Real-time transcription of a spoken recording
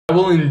I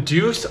will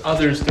induce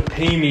others to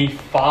pay me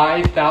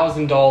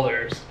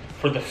 $5,000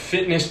 for the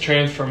fitness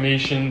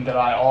transformation that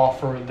I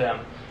offer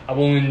them. I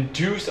will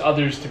induce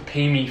others to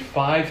pay me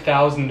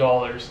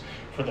 $5,000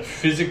 for the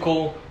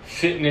physical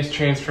fitness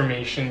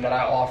transformation that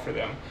I offer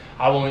them.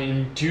 I will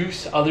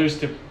induce others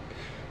to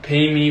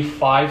pay me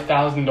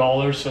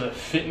 $5,000 for the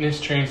fitness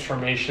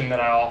transformation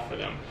that I offer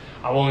them.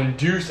 I will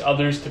induce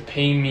others to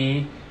pay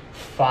me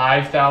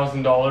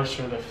 $5,000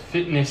 for the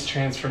fitness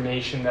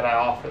transformation that I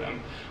offer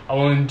them. I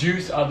will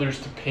induce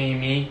others to pay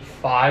me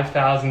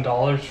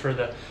 $5,000 for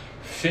the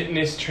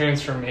fitness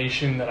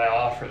transformation that I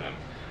offer them.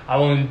 I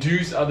will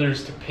induce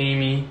others to pay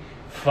me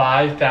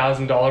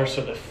 $5,000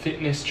 for the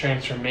fitness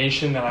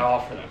transformation that I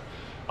offer them.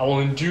 I will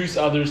induce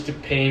others to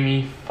pay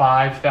me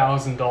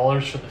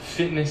 $5,000 for the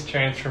fitness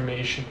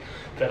transformation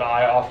that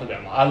I offer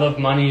them. I love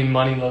money and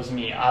money loves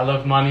me. I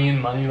love money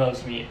and money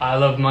loves me. I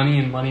love money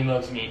and money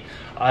loves me.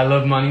 I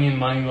love money and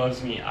money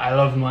loves me. I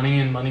love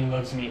money and money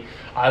loves me.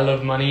 I love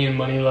money and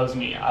money loves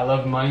me. I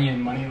love money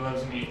and money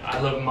loves me. I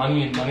love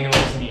money and money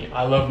loves me.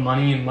 I love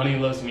money and money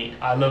loves me.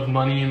 I love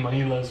money and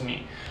money loves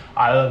me.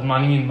 I love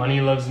money and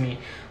money loves me.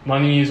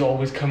 Money is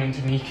always coming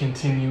to me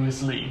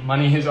continuously.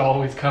 Money is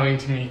always coming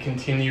to me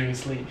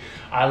continuously.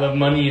 I love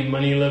money and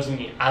money loves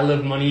me. I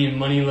love money and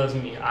money loves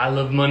me. I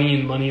love money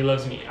and money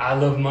loves me. I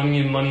love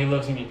money and money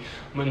loves me.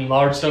 When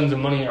large sums of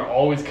money are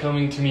always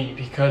coming to me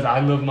because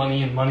I love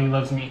money and money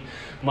loves me.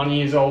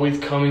 Money is always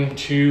coming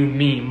to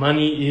me.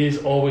 Money is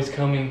always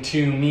coming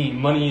to me.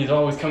 Money is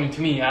always coming to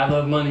me. I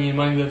love money and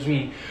money loves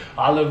me.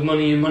 I love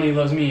money and money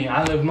loves me.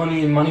 I love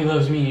money and money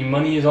loves me.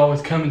 Money is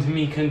always coming to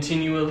me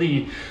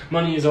continually.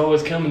 Money is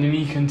always coming to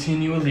me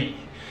continually.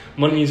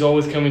 Money is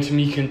always coming to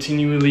me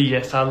continually.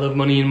 Yes, I love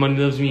money and money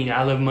loves me.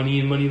 I love money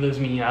and money loves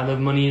me. I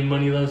love money and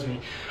money loves me.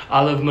 I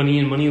love money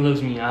and money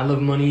loves me. I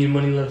love money and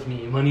money loves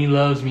me. Money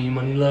loves me.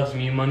 Money loves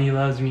me. Money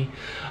loves me.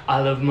 I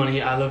love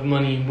money. I love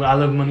money. I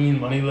love money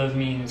and money loves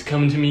me. And it's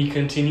coming to me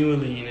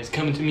continually. And it's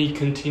coming to me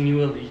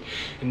continually.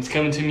 And it's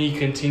coming to me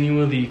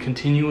continually.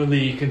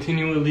 Continually.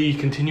 Continually.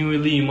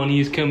 Continually. Money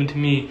is coming to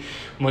me.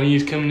 Money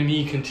is coming to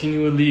me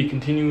continually.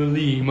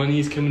 Continually. Money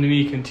is coming to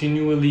me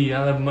continually.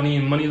 I love money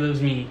and money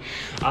loves me.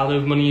 I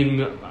love money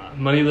and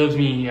money loves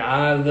me.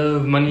 I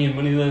love money and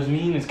money loves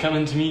me. And it's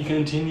coming to me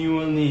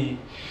continually.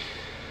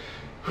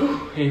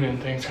 Whew. Amen.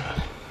 Thanks,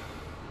 God.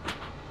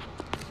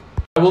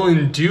 I will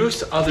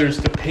induce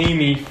others to pay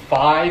me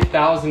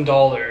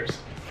 $5,000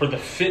 for the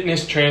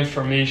fitness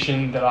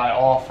transformation that I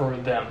offer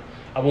them.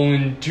 I will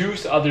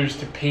induce others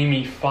to pay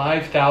me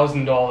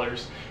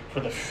 $5,000 for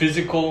the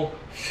physical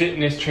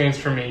fitness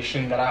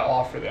transformation that I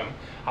offer them.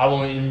 I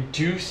will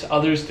induce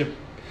others to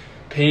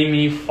pay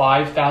me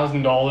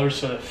 $5,000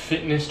 for the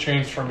fitness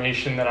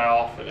transformation that I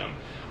offer them.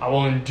 I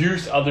will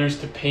induce others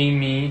to pay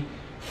me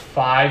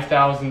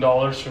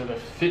 $5,000 for the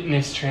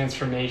fitness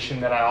transformation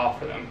that I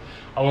offer them.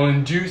 I will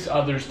induce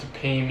others to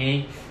pay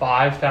me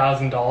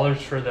 $5,000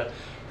 for the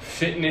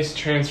fitness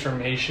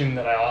transformation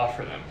that I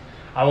offer them.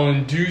 I will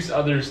induce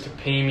others to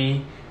pay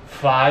me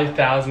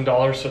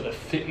 $5,000 for the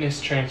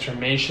fitness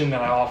transformation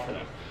that I offer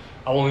them.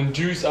 I will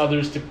induce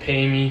others to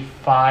pay me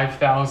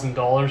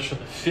 $5,000 for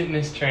the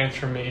fitness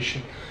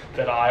transformation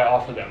that I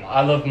offer them.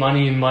 I love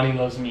money and money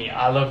loves me.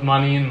 I love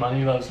money and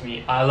money loves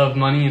me. I love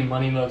money and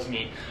money loves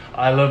me.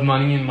 I love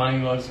money and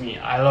money loves me.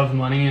 I love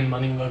money and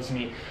money loves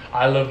me.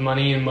 I love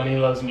money and money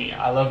loves me.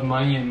 I love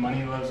money and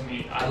money loves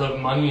me. I love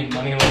money and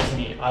money loves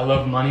me. I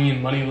love money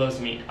and money loves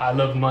me. I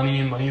love money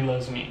and money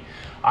loves me.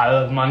 I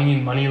love money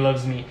and money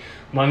loves me.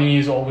 Money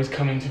is always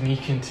coming to me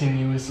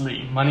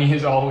continuously. Money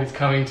is always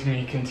coming to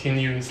me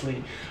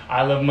continuously.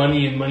 I love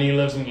money and money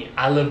loves me.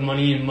 I love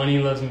money and money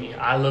loves me.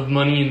 I love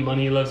money and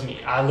money loves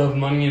me. I love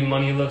money and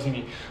money loves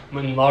me.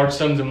 When large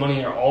sums of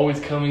money are always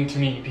coming to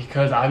me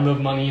because I love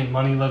money and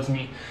money loves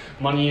me.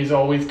 Money is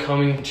always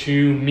coming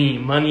to me.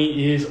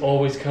 Money is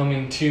always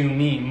coming to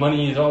me.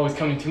 Money is always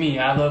coming to me.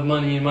 I love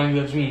money and money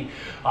loves me.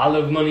 I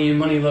love money and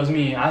money loves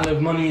me. I love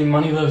money and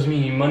money loves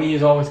me. Money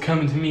is always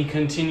coming to me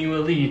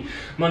continually.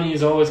 Money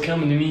is always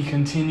coming to me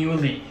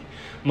continually.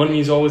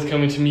 Money is always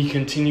coming to me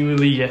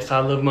continually. Yes, I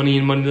love money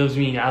and money loves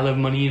me. I love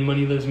money and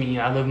money loves me.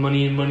 I love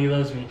money and money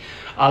loves me.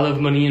 I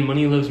love money and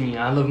money loves me.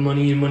 I love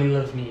money and money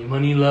loves me.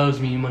 Money loves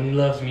me. Money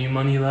loves me.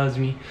 Money loves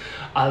me.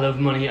 I love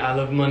money. I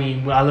love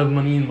money. I love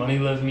money and money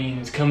loves me.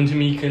 And it's coming to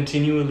me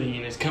continually.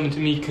 And it's coming to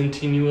me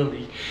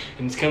continually.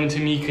 And it's coming to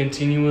me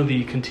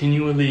continually.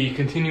 Continually.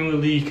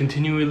 Continually.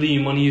 Continually.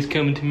 Money is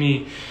coming to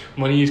me.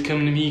 Money is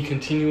coming to me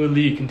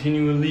continually.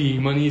 Continually.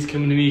 Money is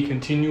coming to me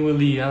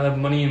continually. I love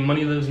money and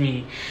money loves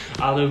me.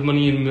 I love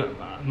money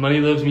and money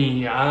loves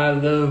me. I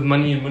love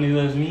money and money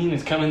loves me. And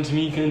it's coming to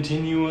me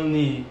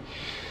continually.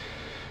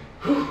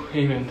 Whew.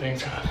 Amen.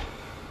 Thanks, God.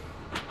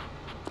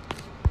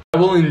 I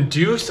will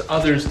induce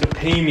others to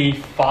pay me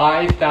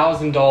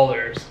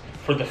 $5,000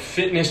 for the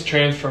fitness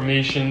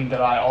transformation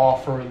that I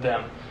offer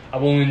them. I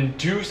will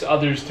induce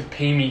others to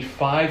pay me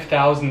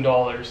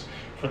 $5,000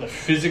 for the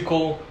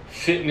physical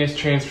fitness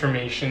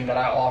transformation that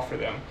I offer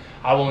them.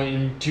 I will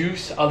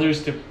induce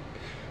others to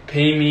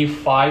pay me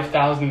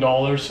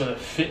 $5,000 for the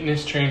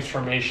fitness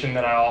transformation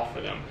that I offer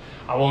them.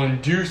 I will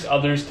induce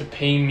others to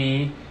pay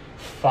me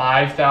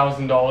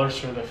 $5,000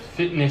 for the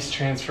fitness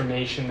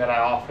transformation that I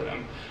offer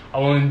them. I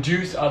will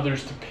induce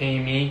others to pay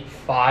me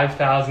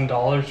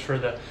 $5,000 for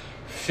the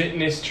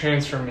fitness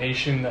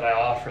transformation that I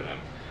offer them.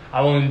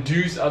 I will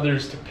induce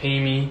others to pay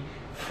me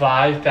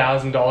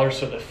 $5,000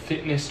 for the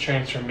fitness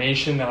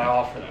transformation that I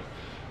offer them.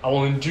 I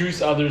will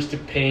induce others to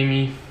pay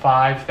me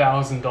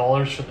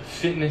 $5,000 for the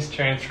fitness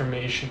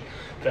transformation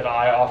that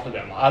I offer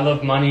them. I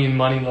love money and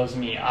money loves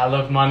me. I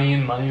love money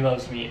and money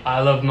loves me. I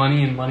love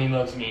money and money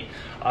loves me.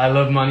 I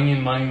love money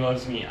and money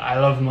loves me. I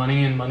love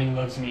money and money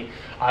loves me.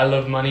 I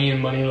love money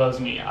and money loves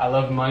me. I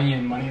love money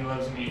and money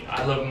loves me.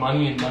 I love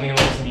money and money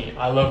loves me.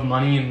 I love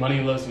money and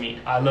money loves me.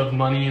 I love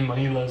money and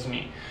money loves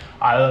me.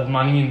 I love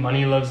money and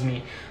money loves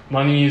me.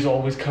 Money is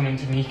always coming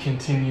to me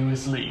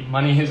continuously.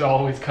 Money is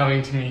always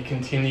coming to me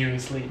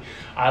continuously.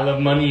 I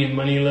love money and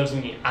money loves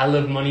me. I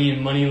love money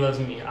and money loves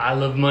me. I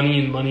love money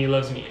and money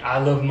loves me. I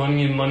love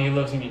money and money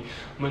loves me.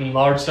 When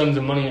large sums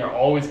of money are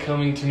always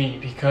coming to me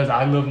because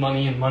I love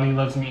money and money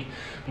loves me.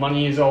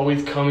 Money is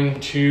always coming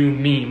to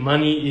me.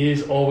 Money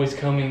is always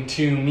coming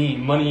to me.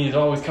 Money is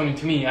always coming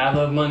to me. I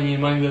love money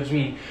and money loves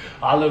me.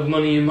 I love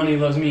money and money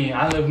loves me.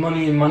 I love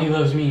money and money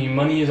loves me.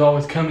 Money is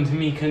always coming to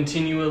me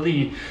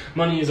continually.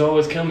 Money is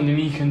always coming to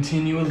me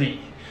continually.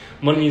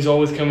 Money is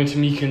always coming to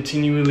me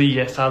continually.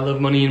 Yes, I love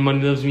money and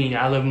money loves me.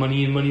 I love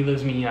money and money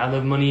loves me. I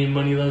love money and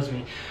money loves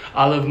me.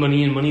 I love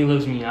money and money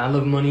loves me. I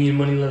love money and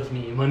money loves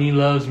me. Money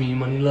loves me.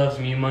 Money loves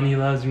me. Money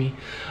loves me.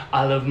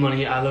 I love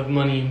money. I love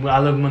money. I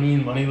love money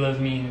and money loves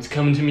me. And it's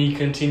coming to me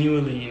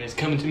continually. And it's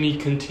coming to me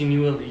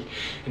continually.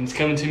 And it's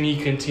coming to me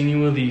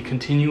continually.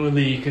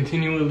 Continually.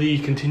 Continually.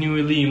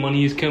 Continually.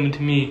 Money is coming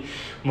to me.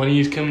 Money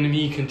is coming to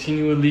me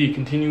continually.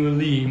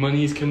 Continually.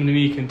 Money is coming to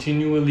me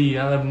continually.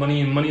 I love money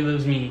and money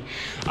loves me.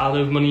 I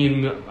love money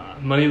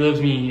and money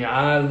loves me.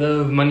 I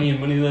love money and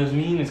money loves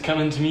me. And it's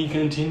coming to me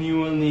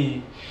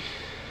continually.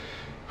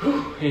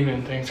 Whew.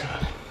 Amen. Thanks,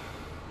 God.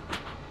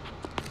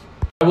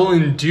 I will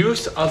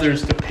induce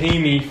others to pay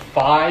me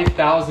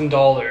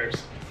 $5,000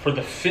 for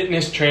the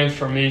fitness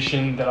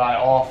transformation that I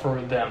offer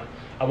them.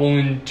 I will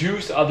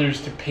induce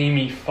others to pay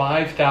me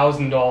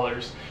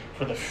 $5,000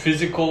 for the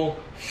physical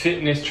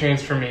fitness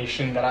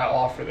transformation that I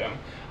offer them.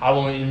 I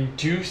will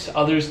induce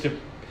others to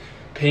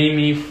pay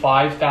me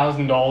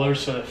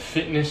 $5,000 for the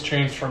fitness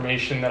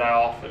transformation that I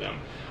offer them.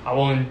 I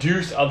will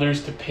induce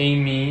others to pay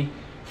me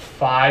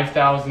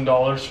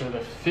 $5,000 for the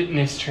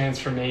fitness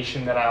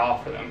transformation that I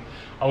offer them.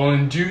 I will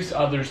induce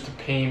others to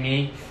pay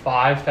me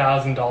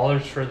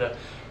 $5,000 for the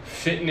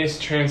fitness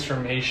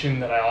transformation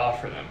that I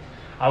offer them.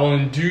 I will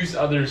induce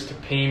others to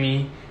pay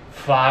me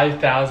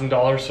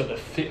 $5,000 for the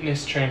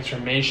fitness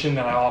transformation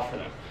that I offer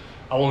them.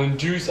 I will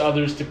induce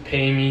others to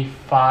pay me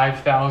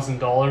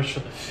 $5,000 for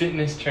the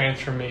fitness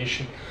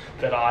transformation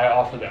that I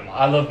offer them.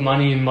 I love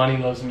money and money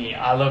loves me.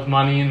 I love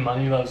money and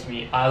money loves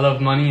me. I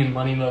love money and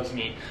money loves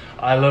me.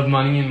 I love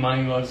money and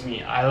money loves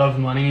me. I love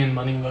money and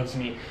money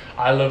loves me.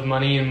 I love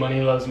money and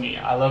money loves me.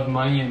 I love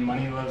money and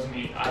money loves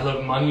me. I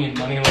love money and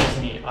money loves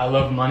me. I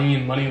love money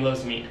and money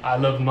loves me. I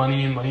love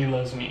money and money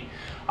loves me.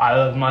 I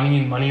love money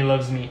and money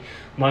loves me.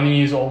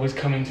 Money is always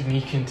coming to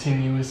me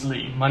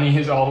continuously. Money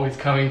is always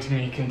coming to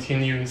me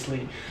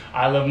continuously.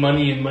 I love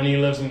money and money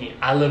loves me.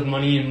 I love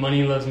money and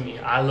money loves me.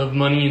 I love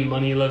money and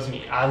money loves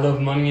me. I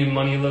love money and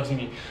money loves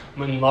me.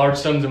 When large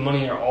sums of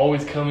money are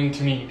always coming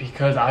to me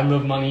because I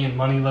love money and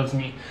money loves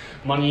me.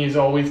 Money is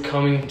always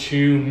coming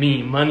to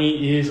me.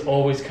 Money is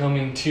always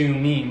coming to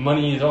me.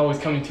 Money is always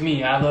coming to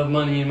me. I love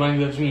money and money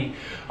loves me.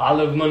 I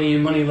love money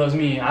and money loves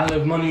me. I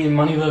love money and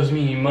money loves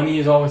me. Money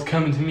is always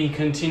coming to me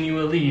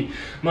continually.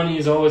 Money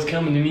is always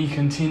coming to me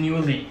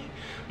continually.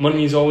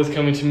 Money is always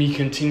coming to me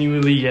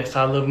continually. Yes,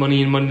 I love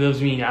money and money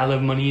loves me. I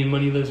love money and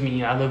money loves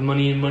me. I love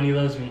money and money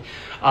loves me.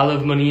 I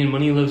love money and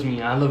money loves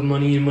me. I love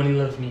money and money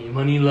loves me.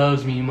 Money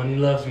loves me. Money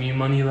loves me.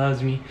 Money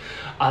loves me.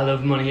 I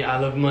love money. I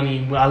love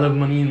money. I love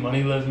money and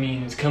money loves me.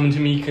 And it's coming to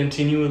me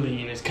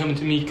continually. And it's coming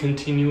to me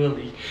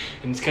continually.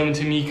 And it's coming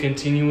to me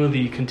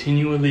continually.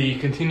 Continually.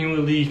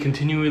 Continually.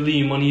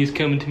 Continually. Money is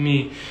coming to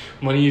me.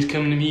 Money is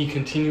coming to me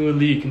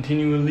continually.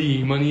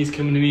 Continually. Money is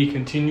coming to me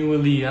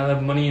continually. I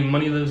love money and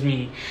money loves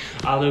me.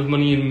 I love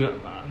money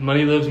and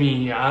money loves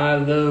me. I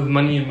love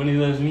money and money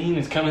loves me. And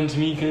it's coming to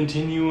me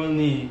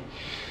continually.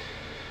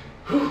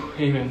 Whew.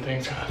 Amen.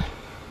 Thanks, God.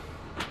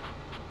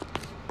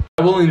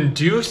 I will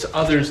induce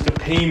others to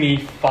pay me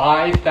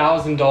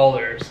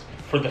 $5,000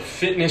 for the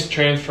fitness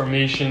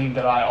transformation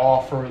that I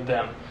offer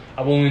them.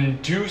 I will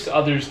induce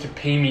others to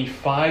pay me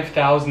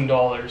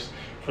 $5,000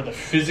 for the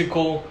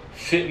physical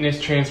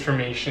fitness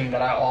transformation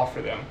that I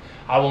offer them.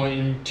 I will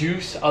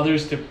induce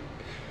others to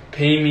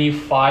pay me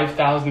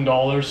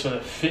 $5,000 for the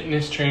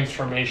fitness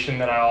transformation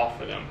that I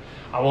offer them.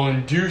 I will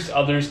induce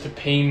others to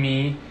pay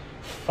me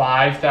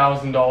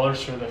 $5,000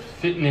 for the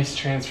fitness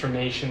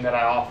transformation that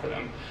I offer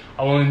them.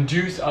 I will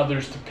induce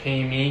others to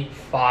pay me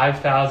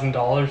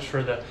 $5,000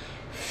 for the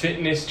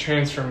fitness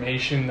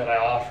transformation that I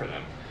offer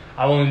them.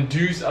 I will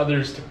induce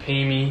others to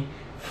pay me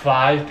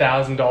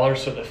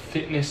 $5,000 for the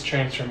fitness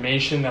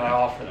transformation that I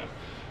offer them.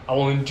 I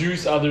will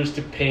induce others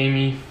to pay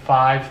me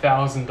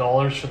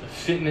 $5,000 for the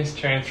fitness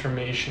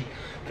transformation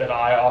that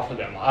I offer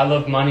them. I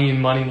love money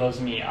and money loves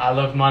me. I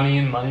love money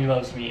and money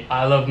loves me.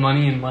 I love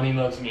money and money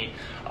loves me.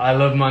 I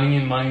love money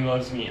and money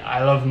loves me.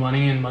 I love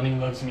money and money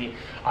loves me.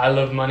 I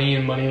love money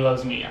and money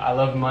loves me. I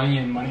love money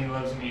and money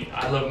loves me.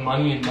 I love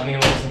money and money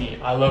loves me.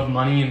 I love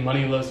money and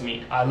money loves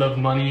me. I love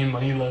money and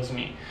money loves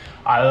me.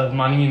 I love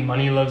money and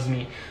money loves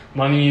me.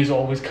 Money is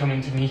always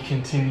coming to me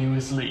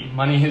continuously.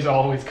 Money is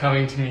always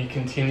coming to me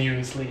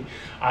continuously.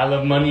 I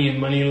love money and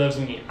money loves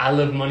me. I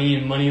love money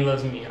and money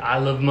loves me. I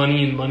love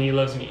money and money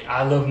loves me.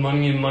 I love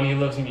money and money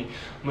loves me.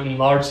 When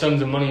large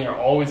sums of money are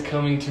always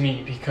coming to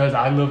me because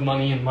I love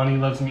money and money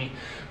loves me.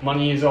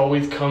 Money is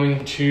always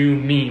coming to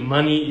me.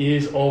 Money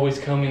is always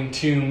coming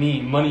to me.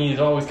 Money is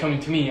always coming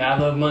to me. I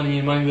love money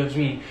and money loves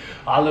me.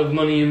 I love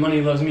money and money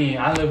loves me.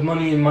 I love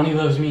money and money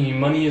loves me.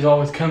 Money is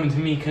always coming to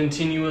me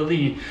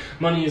continually.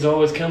 Money is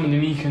always coming to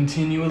me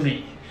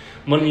continually.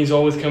 Money is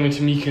always coming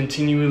to me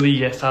continually.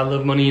 Yes, I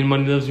love money and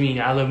money loves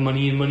me. I love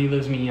money and money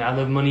loves me. I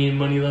love money and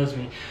money loves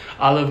me.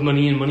 I love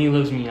money and money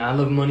loves me. I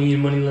love money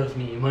and money loves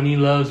me. Money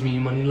loves me.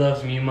 Money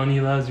loves me. Money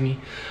loves me.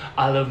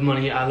 I love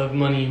money. I love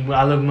money.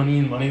 I love money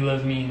and money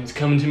loves me. And it's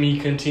coming to me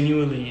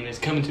continually. And it's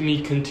coming to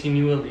me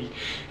continually.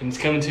 And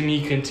it's coming to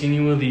me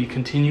continually.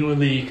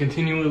 Continually.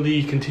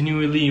 Continually.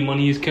 Continually.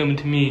 Money is coming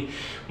to me.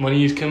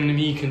 Money is coming to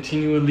me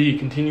continually.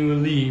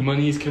 Continually.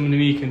 Money is coming to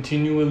me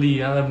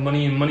continually. I love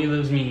money and money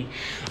loves me.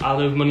 I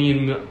love money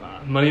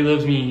and money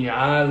loves me.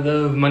 I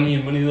love money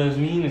and money loves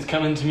me. And it's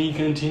coming to me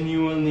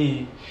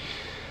continually.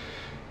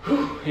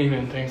 Whew.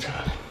 Amen. Thanks,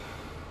 God.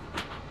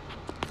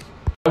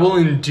 I will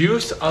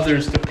induce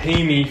others to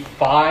pay me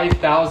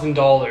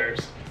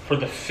 $5,000 for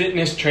the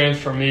fitness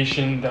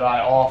transformation that I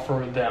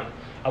offer them.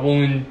 I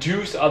will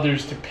induce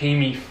others to pay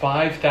me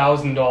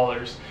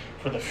 $5,000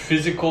 for the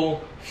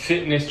physical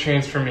fitness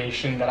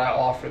transformation that I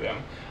offer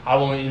them. I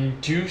will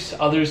induce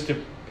others to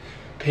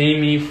pay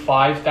me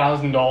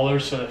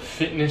 $5,000 for the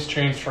fitness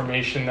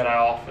transformation that I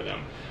offer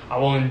them. I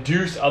will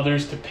induce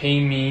others to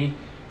pay me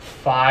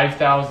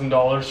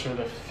 $5,000 for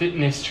the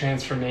fitness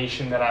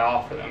transformation that I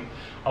offer them.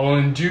 I will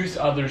induce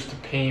others to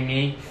pay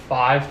me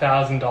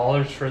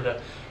 $5,000 for the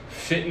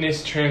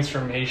fitness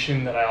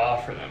transformation that I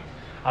offer them.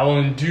 I will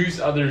induce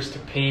others to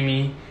pay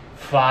me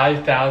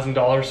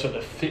 $5,000 for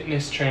the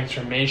fitness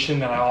transformation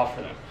that I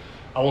offer them.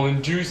 I will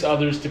induce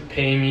others to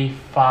pay me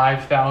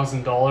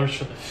 $5,000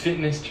 for the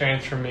fitness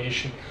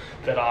transformation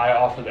that I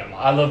offer them.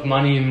 I love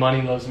money and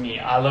money loves me.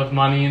 I love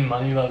money and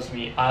money loves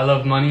me. I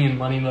love money and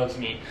money loves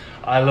me.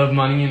 I love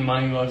money and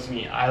money loves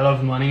me. I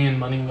love money and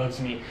money loves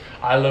me.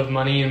 I love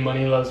money and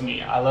money loves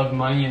me. I love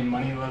money and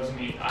money loves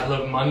me. I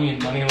love money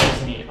and money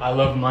loves me. I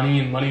love money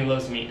and money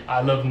loves me.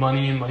 I love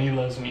money and money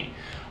loves me.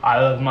 I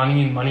love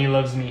money and money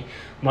loves me.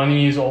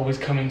 Money is always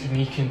coming to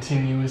me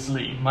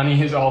continuously.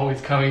 Money is always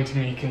coming to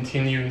me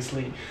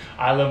continuously.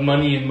 I love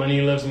money and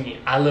money loves me.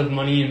 I love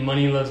money and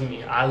money loves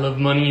me. I love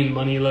money and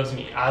money loves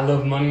me. I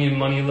love money and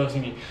money loves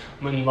me.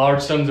 When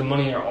large sums of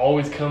money are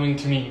always coming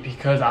to me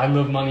because I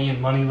love money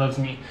and money loves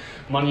me.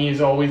 Money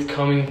is always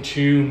coming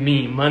to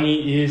me.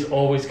 Money is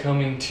always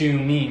coming to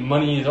me.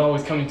 Money is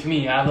always coming to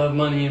me. I love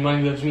money and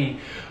money loves me.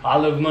 I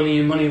love money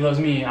and money loves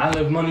me. I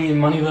love money and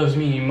money loves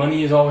me.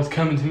 Money is always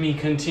coming to me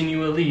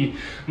continually.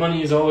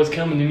 Money is always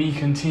coming to me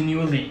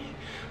continually.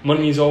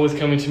 Money is always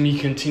coming to me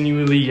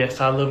continually. Yes,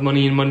 I love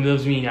money and money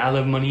loves me. I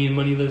love money and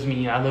money loves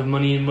me. I love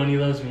money and money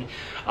loves me.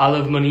 I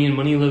love money and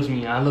money loves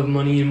me. I love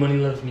money and money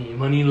loves me.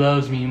 Money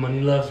loves me.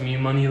 Money loves me.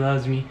 Money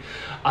loves me.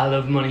 I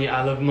love money.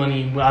 I love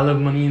money. I love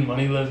money and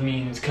money loves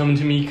me. And it's coming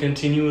to me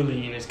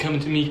continually. And it's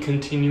coming to me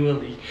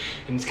continually.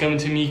 And it's coming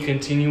to me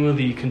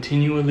continually.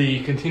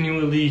 Continually.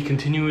 Continually.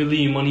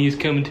 Continually. Money is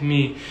coming to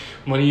me.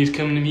 Money is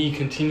coming to me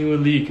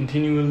continually.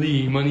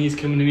 Continually. Money is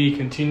coming to me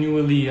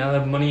continually. I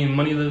love money and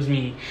money loves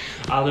me.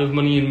 I love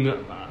money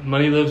and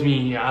money loves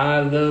me.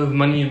 I love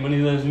money and money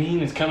loves me.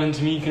 And it's coming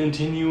to me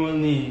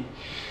continually.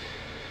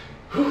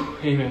 Whew.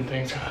 Amen.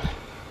 Thanks, God.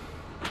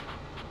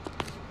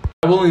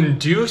 I will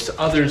induce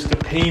others to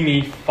pay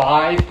me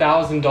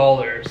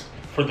 $5,000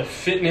 for the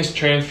fitness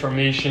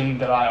transformation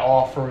that I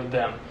offer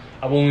them.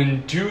 I will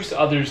induce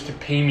others to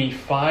pay me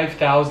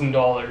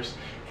 $5,000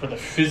 for the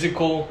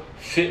physical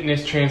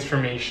fitness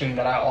transformation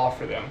that I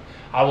offer them.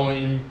 I will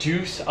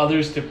induce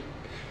others to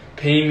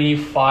pay me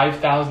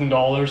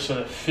 $5,000 for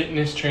the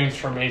fitness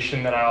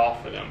transformation that I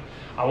offer them.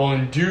 I will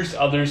induce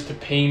others to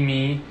pay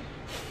me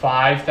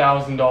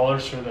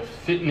 $5,000 for the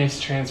fitness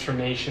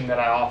transformation that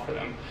I offer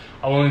them.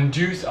 I will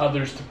induce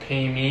others to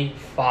pay me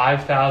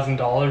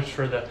 $5,000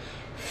 for the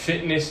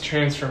fitness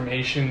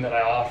transformation that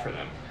I offer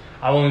them.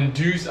 I will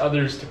induce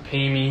others to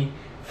pay me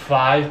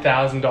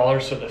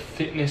 $5,000 for the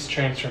fitness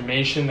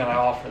transformation that I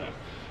offer them.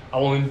 I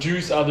will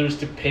induce others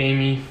to pay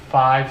me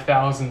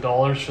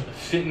 $5,000 for the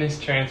fitness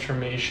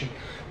transformation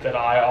that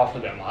I offer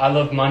them. I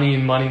love money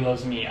and money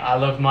loves me. I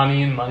love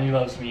money and money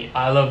loves me.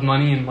 I love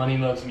money and money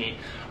loves me.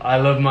 I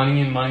love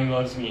money and money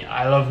loves me.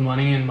 I love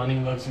money and money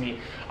loves me.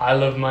 I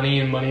love money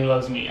and money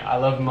loves me. I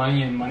love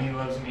money and money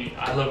loves me.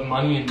 I love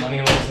money and money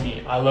loves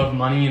me. I love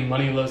money and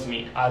money loves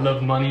me. I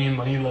love money and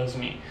money loves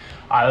me.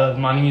 I love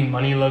money and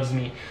money loves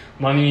me.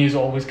 Money is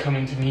always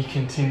coming to me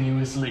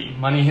continuously.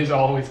 Money is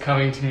always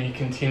coming to me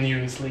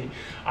continuously.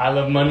 I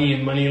love money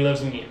and money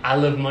loves me. I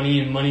love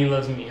money and money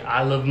loves me.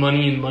 I love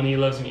money and money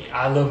loves me.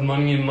 I love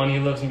money and money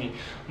loves me.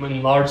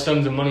 When large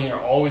sums of money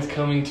are always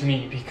coming to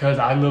me because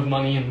I love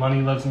money and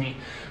money loves me.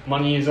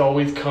 Money is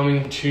always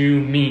coming to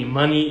me.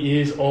 Money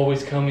is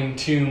always coming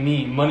to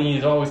me. Money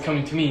is always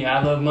coming to me.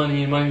 I love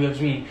money and money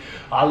loves me.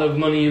 I love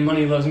money and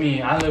money loves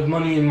me. I love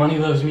money and money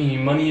loves me.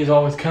 Money is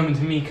always coming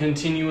to me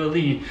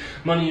continually.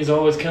 Money is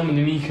always coming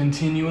to me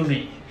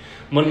continually.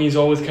 Money is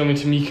always coming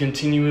to me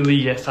continually.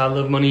 Yes, I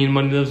love money and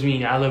money loves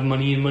me. I love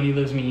money and money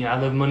loves me. I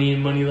love money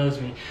and money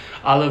loves me.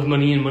 I love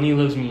money and money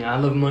loves me. I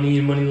love money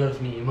and money loves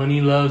me.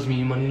 Money loves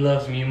me. Money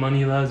loves me.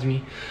 Money loves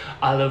me.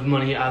 I love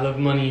money. I love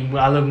money.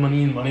 I love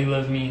money and money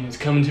loves me. And it's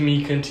coming to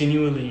me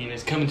continually. And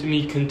it's coming to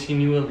me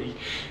continually.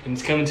 And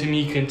it's coming to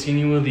me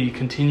continually.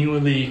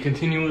 Continually.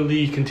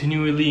 Continually.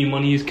 Continually.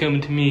 Money is coming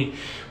to me.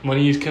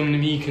 Money is coming to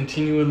me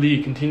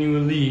continually.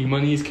 Continually.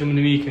 Money is coming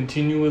to me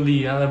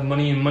continually. I love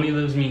money and money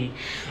loves me.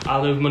 I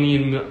love money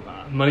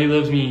and money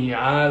loves me.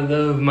 I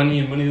love money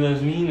and money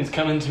loves me. And it's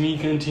coming to me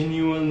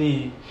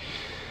continually.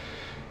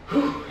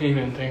 Whew,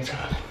 amen. Thanks,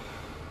 God.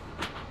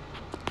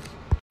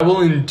 I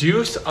will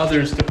induce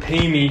others to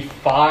pay me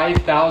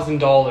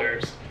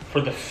 $5,000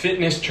 for the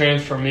fitness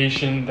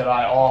transformation that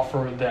I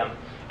offer them.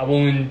 I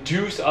will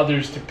induce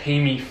others to pay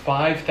me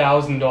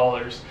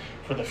 $5,000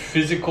 for the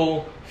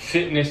physical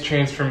fitness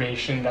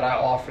transformation that I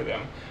offer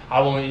them.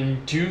 I will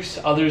induce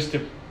others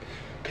to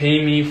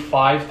pay me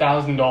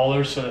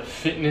 $5,000 for the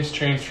fitness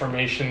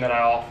transformation that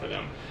I offer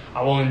them.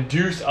 I will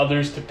induce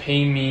others to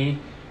pay me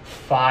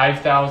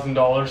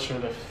 $5,000 for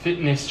the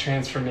fitness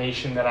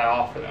transformation that I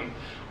offer them.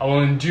 I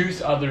will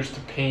induce others to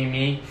pay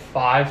me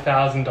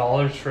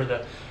 $5,000 for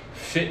the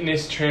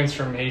fitness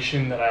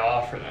transformation that I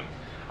offer them.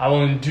 I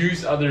will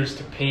induce others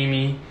to pay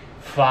me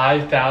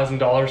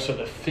 $5,000 for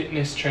the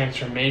fitness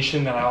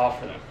transformation that I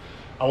offer them.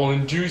 I will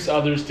induce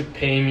others to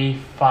pay me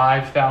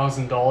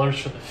 $5,000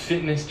 for the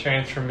fitness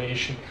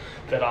transformation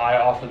that I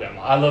offer them.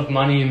 I love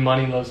money and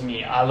money loves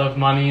me. I love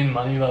money and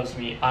money loves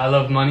me. I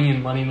love money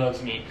and money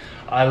loves me.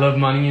 I love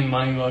money and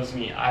money loves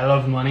me. I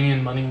love money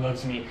and money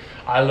loves me.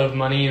 I love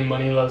money and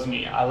money loves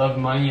me. I love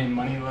money and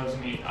money loves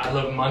me. I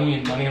love money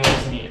and money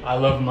loves me. I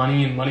love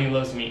money and money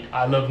loves me.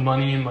 I love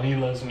money and money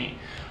loves me.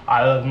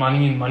 I love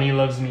money and money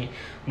loves me.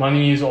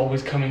 Money is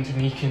always coming to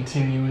me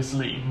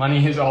continuously.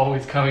 Money is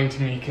always coming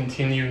to me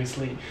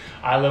continuously.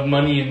 I love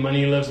money and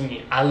money loves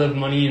me. I love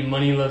money and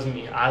money loves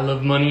me. I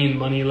love money and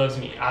money loves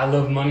me. I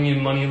love money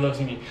and money loves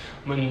me.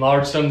 When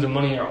large sums of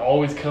money are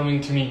always coming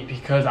to me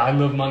because I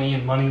love money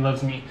and money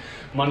loves me.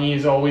 Money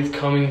is always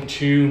coming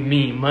to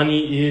me.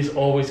 Money is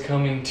always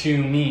coming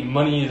to me.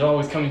 Money is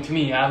always coming to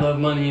me. I love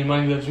money and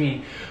money loves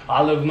me.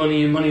 I love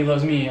money and money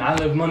loves me. I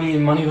love money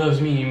and money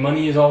loves me.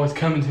 Money is always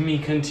coming to me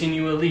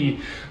continually.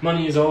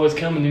 Money is always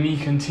coming to me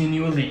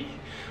continually.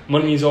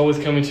 Money is always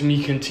coming to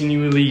me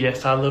continually.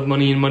 Yes, I love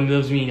money and money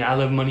loves me. I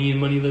love money and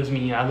money loves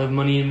me. I love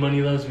money and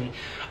money loves me.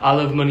 I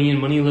love money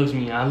and money loves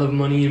me. I love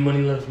money and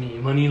money loves me.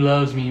 Money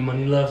loves me.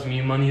 Money loves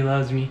me. Money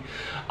loves me.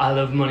 I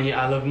love money.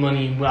 I love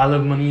money. I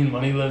love money and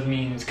money loves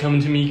me. And it's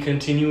coming to me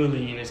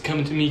continually. And it's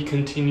coming to me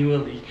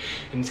continually.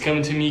 And it's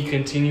coming to me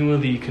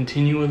continually.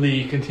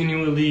 Continually.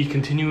 Continually.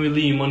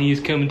 Continually. Money is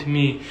coming to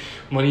me.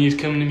 Money is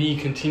coming to me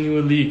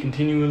continually.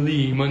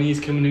 Continually. Money is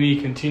coming to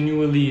me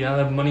continually. I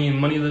love money and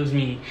money loves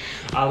me.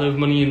 I love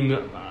money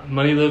and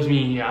money loves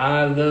me.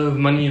 I love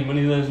money and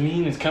money loves me.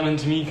 And it's coming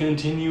to me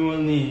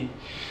continually.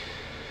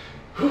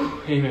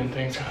 Whew, amen.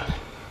 Thanks, God.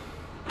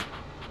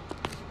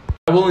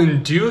 I will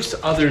induce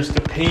others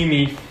to pay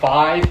me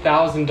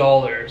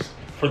 $5,000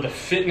 for the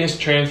fitness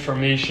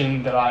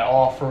transformation that I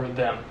offer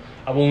them.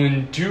 I will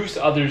induce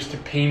others to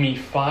pay me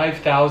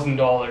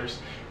 $5,000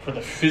 for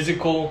the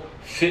physical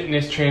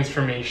fitness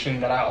transformation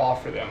that I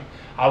offer them.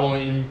 I will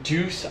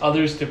induce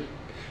others to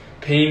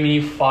pay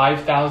me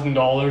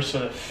 $5,000 for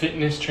the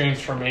fitness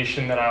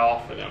transformation that I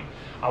offer them.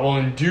 I will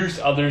induce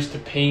others to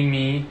pay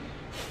me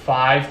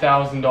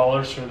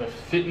 $5,000 for the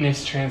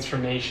fitness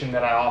transformation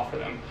that I offer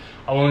them.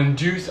 I will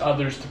induce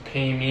others to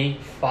pay me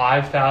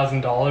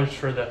 $5,000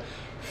 for the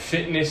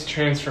fitness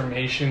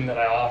transformation that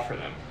I offer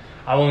them.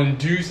 I will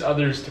induce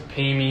others to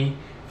pay me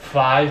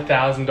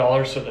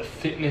 $5,000 for the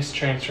fitness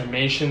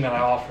transformation that I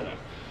offer them.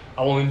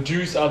 I will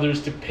induce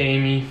others to pay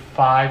me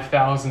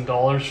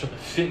 $5,000 for the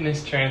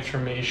fitness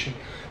transformation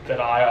that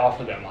I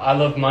offer them. I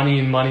love money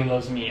and money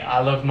loves me. I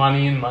love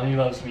money and money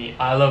loves me.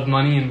 I love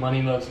money and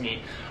money loves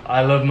me.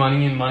 I love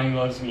money and money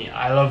loves me.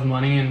 I love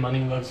money and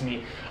money loves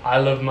me. I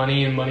love money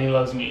and money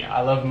loves me. I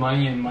love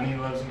money and money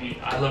loves me.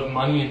 I love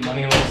money and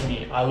money loves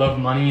me. I love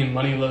money and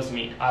money loves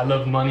me. I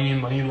love money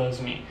and money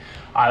loves me.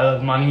 I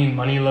love money and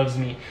money loves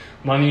me.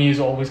 Money is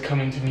always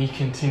coming to me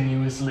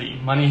continuously.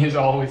 Money is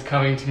always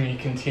coming to me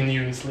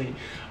continuously.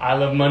 I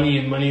love money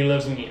and money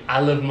loves me.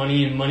 I love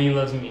money and money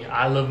loves me.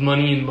 I love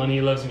money and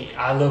money loves me.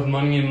 I love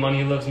money and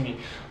money loves me.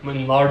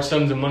 When large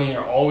sums of money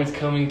are always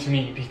coming to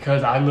me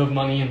because I love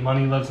money and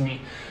money loves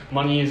me.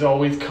 Money is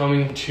always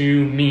coming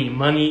to me.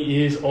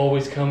 Money is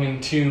always coming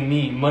to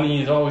me.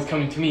 Money is always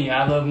coming to me.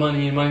 I love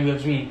money and money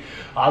loves me.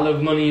 I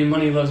love money and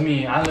money loves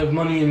me. I love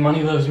money and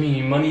money loves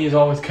me. Money is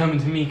always coming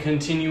to me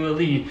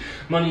continually.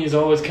 Money is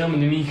always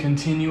coming to me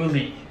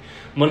continually.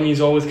 Money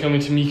is always coming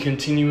to me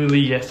continually.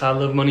 Yes, I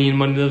love money and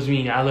money loves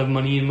me. I love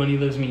money and money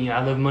loves me.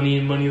 I love money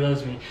and money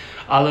loves me.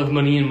 I love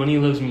money and money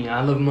loves me.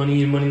 I love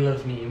money and money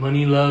loves me.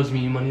 Money loves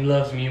me. Money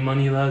loves me.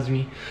 Money loves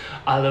me.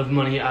 I love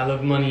money. I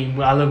love money.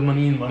 I love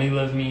money and money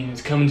loves me. And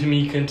it's coming to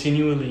me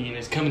continually. And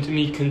it's coming to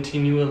me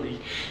continually.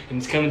 And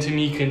it's coming to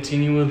me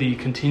continually.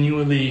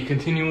 Continually.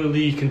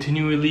 Continually.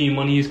 Continually.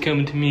 Money is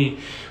coming to me.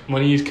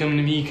 Money is coming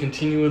to me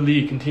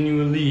continually.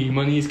 Continually.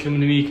 Money is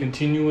coming to me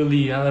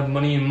continually. I love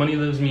money and money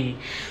loves me.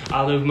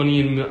 I love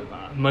money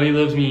and money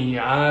loves me.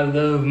 I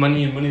love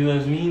money and money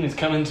loves me. And it's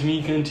coming to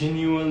me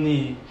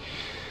continually.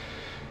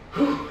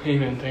 Whew.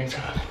 Amen. Thanks,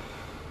 God.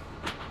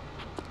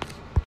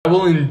 I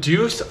will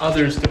induce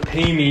others to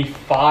pay me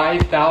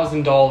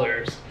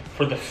 $5,000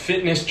 for the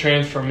fitness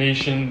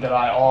transformation that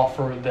I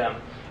offer them.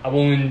 I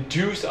will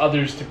induce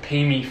others to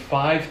pay me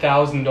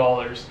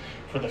 $5,000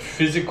 for the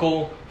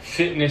physical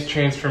fitness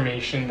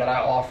transformation that I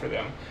offer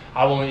them.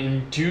 I will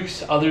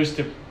induce others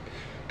to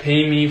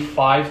pay me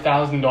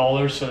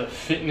 $5,000 for the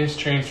fitness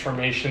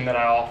transformation that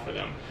I offer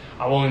them.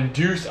 I will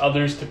induce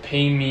others to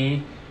pay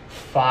me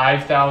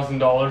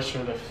 $5,000 for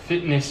the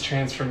fitness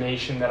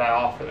transformation that I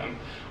offer them.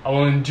 I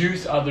will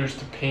induce others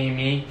to pay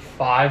me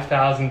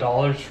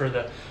 $5,000 for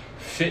the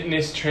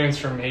fitness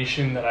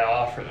transformation that I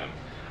offer them.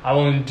 I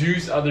will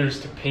induce others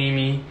to pay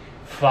me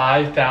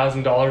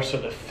 $5,000 for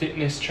the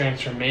fitness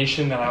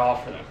transformation that I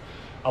offer them.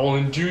 I will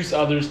induce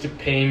others to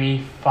pay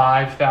me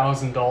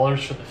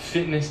 $5,000 for the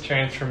fitness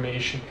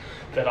transformation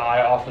that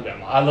I offer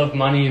them. I love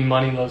money and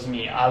money loves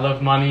me. I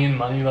love money and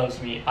money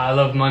loves me. I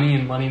love money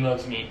and money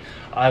loves me.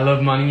 I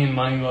love money and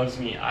money loves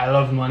me. I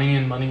love money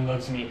and money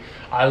loves me.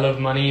 I love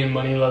money and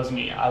money loves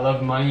me. I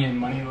love money and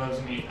money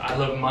loves me. I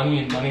love money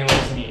and money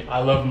loves me.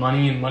 I love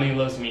money and money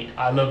loves me.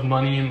 I love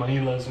money and money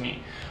loves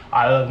me.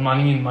 I love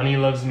money and money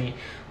loves me.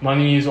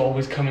 Money is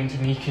always coming to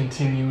me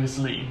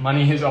continuously.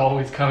 Money is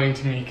always coming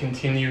to me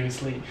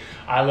continuously.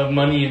 I love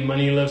money and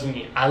money loves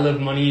me. I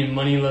love money and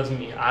money loves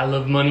me. I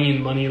love money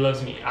and money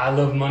loves me. I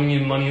love money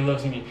and money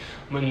loves me.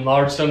 When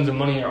large sums of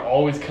money are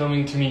always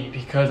coming to me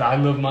because I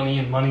love money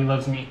and money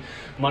loves me.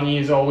 Money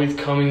is always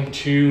coming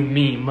to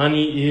me.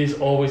 Money is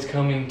always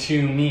coming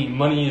to me.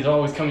 Money is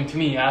always coming to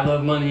me. I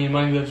love money and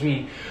money loves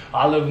me.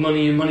 I love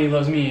money and money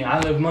loves me. I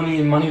love money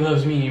and money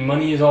loves me.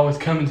 Money is always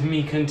coming to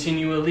me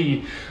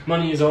continually.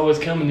 Money is always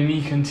coming to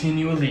me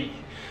continually.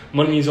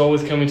 Money is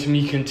always coming to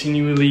me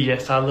continually.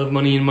 Yes, I love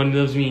money and money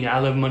loves me. I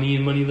love money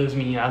and money loves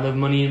me. I love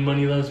money and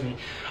money loves me.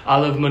 I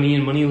love money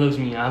and money loves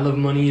me. I love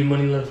money and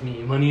money loves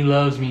me. Money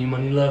loves me.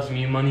 Money loves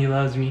me. Money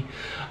loves me.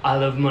 I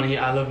love money.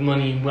 I love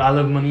money. I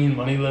love money and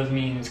money loves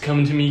me. And it's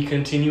coming to me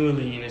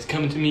continually. And it's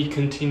coming to me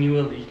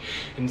continually.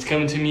 And it's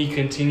coming to me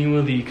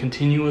continually.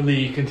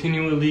 Continually.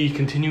 Continually.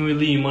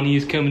 Continually. Money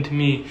is coming to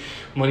me.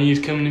 Money is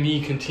coming to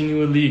me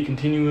continually.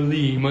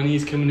 Continually. Money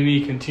is coming to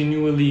me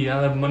continually. I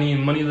love money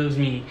and money loves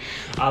me.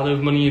 I love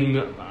money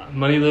and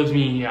money loves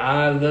me.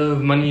 I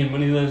love money and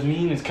money loves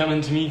me. And it's coming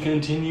to me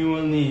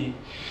continually.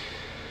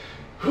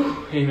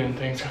 Whew. Amen.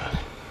 Thanks, God.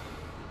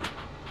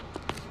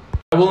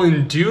 I will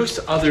induce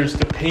others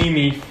to pay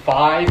me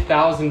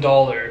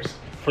 $5,000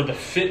 for the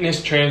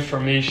fitness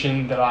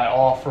transformation that I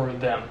offer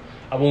them.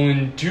 I will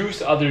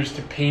induce others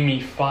to pay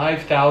me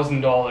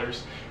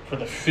 $5,000 for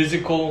the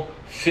physical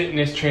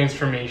fitness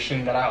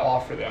transformation that I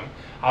offer them.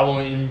 I will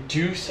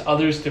induce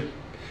others to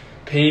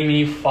pay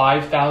me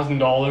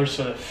 $5,000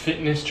 for the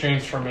fitness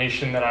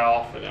transformation that I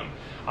offer them.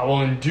 I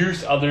will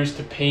induce others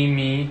to pay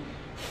me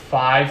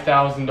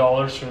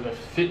 $5,000 for the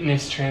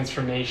fitness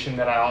transformation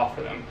that I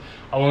offer them.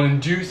 I will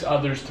induce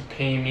others to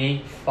pay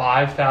me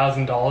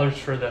 $5,000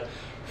 for the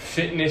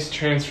fitness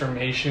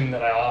transformation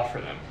that I offer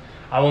them.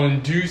 I will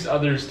induce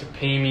others to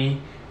pay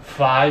me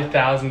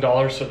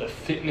 $5,000 for the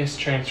fitness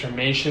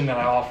transformation that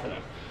I offer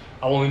them.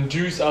 I will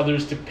induce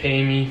others to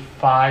pay me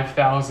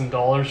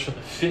 $5,000 for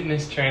the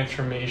fitness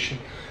transformation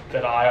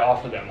that I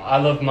offer them. I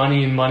love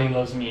money and money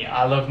loves me.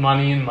 I love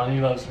money and money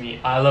loves me.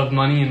 I love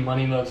money and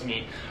money loves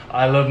me.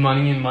 I love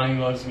money and money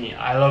loves me.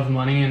 I love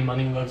money and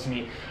money loves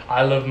me.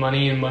 I love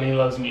money and money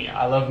loves me.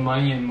 I love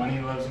money and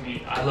money loves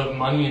me. I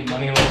love money and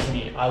money loves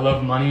me. I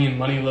love money and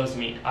money loves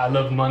me. I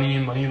love money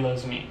and money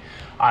loves me.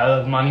 I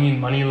love money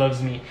and money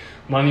loves me.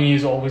 Money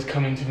is always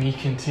coming to me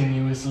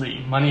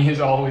continuously. Money is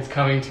always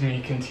coming to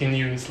me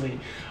continuously.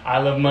 I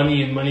love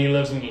money and money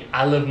loves me.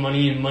 I love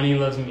money and money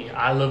loves me.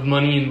 I love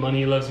money and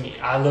money loves me.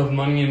 I love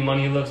money and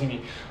money loves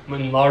me.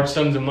 When large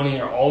sums of money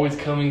are always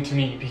coming to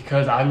me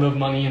because I love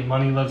money and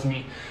money loves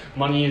me.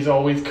 Money is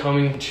always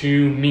coming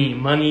to me.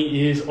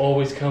 Money is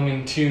always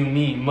coming to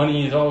me.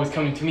 Money is always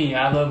coming to me.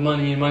 I love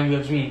money and money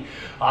loves me.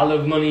 I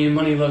love money and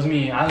money loves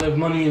me. I love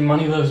money and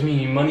money loves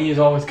me. Money is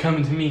always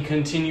coming to me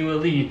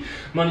continually.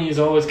 Money is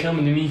always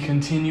coming to me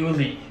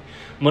continually.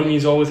 Money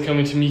is always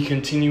coming to me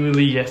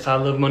continually. Yes, I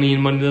love money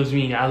and money loves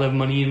me. I love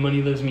money and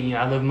money loves me.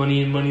 I love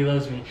money and money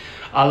loves me.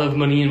 I love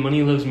money and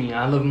money loves me.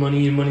 I love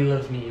money and money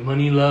loves me.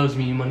 Money loves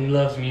me. Money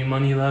loves me.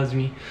 Money loves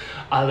me.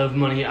 I love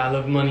money. I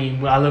love money.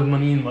 I love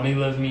money and money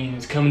loves me. And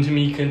it's coming to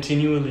me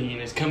continually.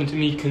 And it's coming to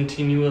me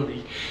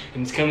continually.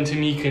 And it's coming to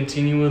me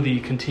continually.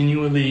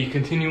 Continually.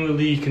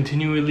 Continually.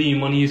 Continually.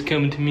 Money is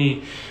coming to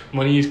me.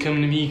 Money is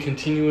coming to me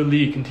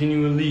continually.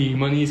 Continually.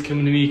 Money is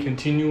coming to me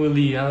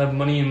continually. I love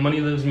money and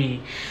money loves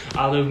me.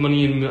 I love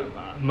money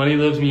and money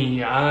loves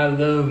me. I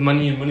love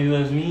money and money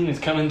loves me. And it's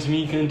coming to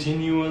me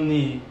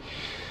continually.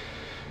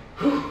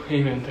 Whew.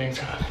 Amen. Thanks,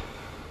 God.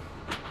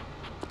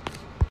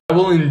 I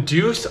will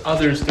induce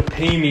others to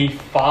pay me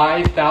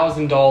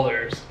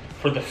 $5,000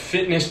 for the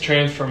fitness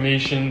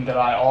transformation that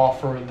I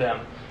offer them.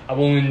 I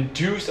will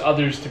induce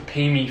others to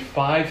pay me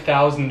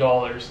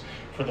 $5,000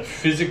 for the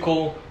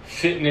physical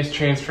fitness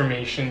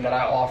transformation that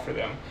I offer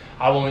them.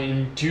 I will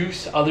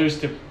induce others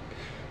to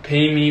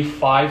pay me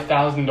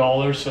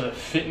 $5,000 for the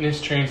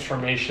fitness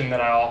transformation that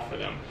I offer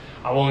them.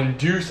 I will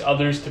induce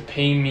others to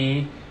pay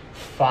me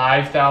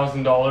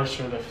 $5,000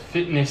 for the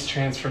fitness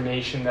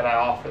transformation that I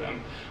offer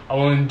them. I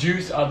will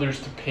induce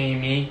others to pay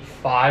me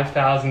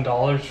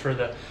 $5,000 for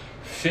the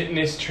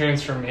fitness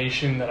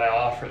transformation that I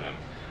offer them.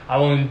 I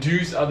will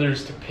induce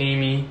others to pay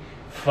me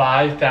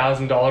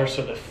 $5,000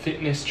 for the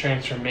fitness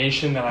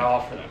transformation that I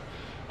offer them.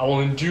 I will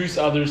induce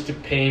others to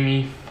pay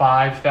me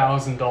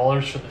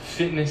 $5,000 for the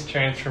fitness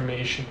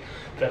transformation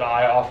that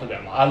I offer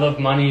them. I love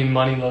money and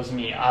money loves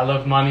me. I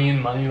love money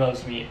and money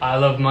loves me. I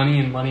love money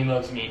and money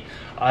loves me.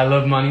 I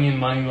love money and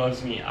money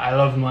loves me. I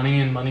love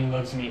money and money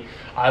loves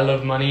me. I love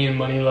money and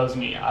money loves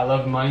me. I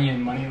love money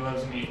and money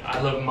loves me. I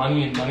love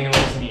money and money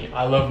loves me.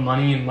 I love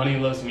money and money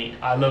loves me.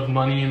 I love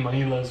money and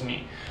money loves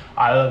me.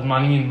 I love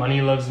money and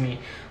money loves me.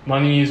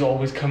 Money is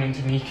always coming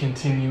to me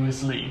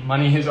continuously.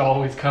 Money is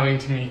always coming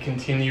to me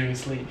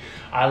continuously.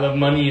 I love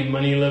money and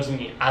money loves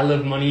me. I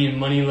love money and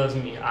money loves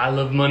me. I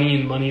love money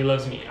and money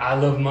loves me. I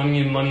love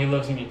money and money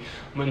loves me.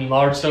 When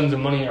large sums of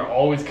money are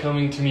always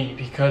coming to me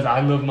because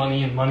I love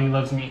money and money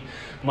loves me.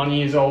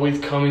 Money is always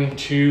coming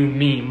to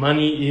me.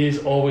 Money is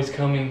always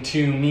coming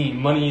to me.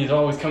 Money is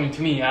always coming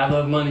to me. I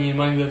love money and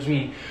money loves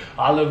me.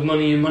 I love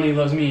money and money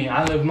loves me.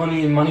 I love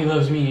money and money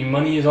loves me.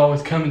 Money is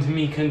always coming to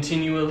me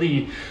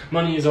continually.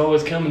 Money is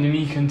always coming to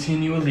me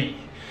continually.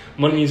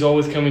 Money is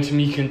always coming to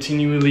me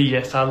continually.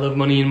 Yes, I love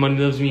money and money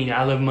loves me.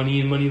 I love money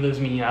and money loves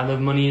me. I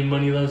love money and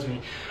money loves me.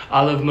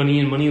 I love money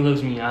and money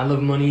loves me. I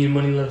love money and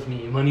money loves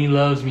me. Money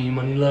loves me.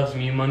 Money loves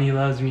me. Money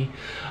loves me.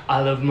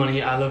 I love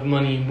money. I love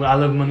money. I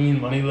love money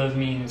and money loves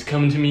me. And it's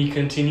coming to me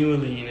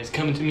continually. And it's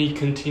coming to me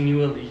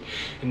continually.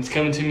 And it's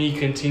coming to me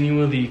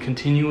continually.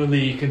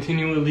 Continually.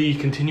 Continually.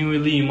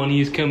 Continually. Money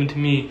is coming to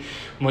me.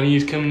 Money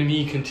is coming to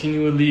me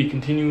continually.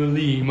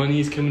 Continually. Money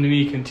is coming to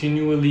me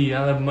continually.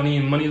 I love money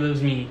and money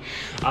loves me.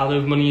 I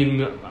love money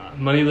and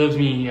money loves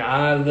me.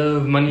 I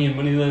love money and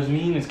money loves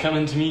me. And it's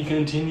coming to me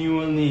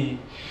continually.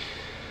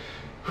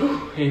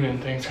 Whew.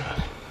 Amen. Thanks,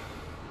 God.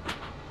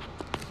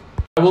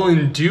 I will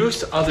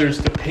induce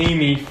others to pay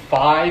me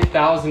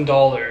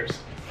 $5,000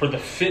 for the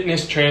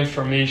fitness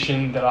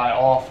transformation that I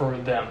offer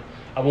them.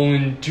 I will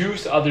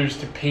induce others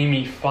to pay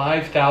me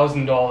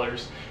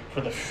 $5,000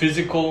 for the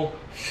physical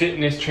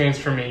fitness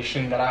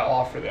transformation that I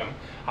offer them.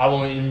 I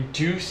will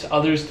induce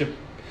others to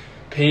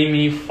pay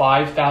me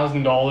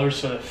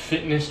 $5,000 for the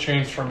fitness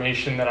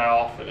transformation that I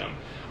offer them.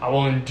 I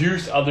will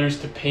induce others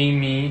to pay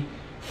me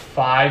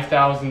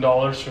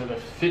 $5,000 for the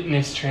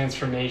fitness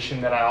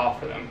transformation that I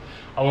offer them.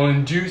 I will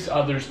induce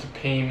others to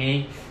pay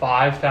me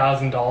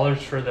 $5,000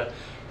 for the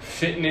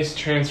fitness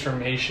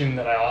transformation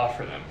that I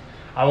offer them.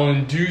 I will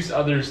induce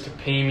others to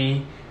pay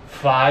me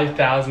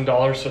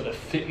 $5,000 for the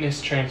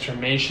fitness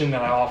transformation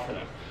that I offer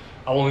them.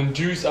 I will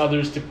induce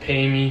others to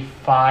pay me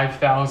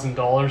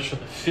 $5,000 for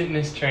the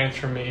fitness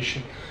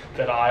transformation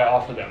that I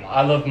offer them.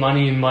 I love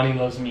money and money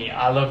loves me.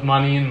 I love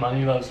money and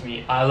money loves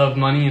me. I love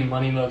money and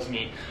money loves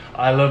me.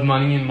 I love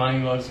money and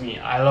money loves me.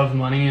 I love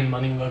money and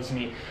money loves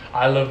me.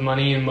 I love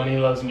money and money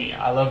loves me.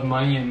 I love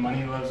money and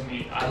money loves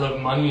me. I love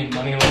money and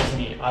money loves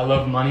me. I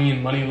love money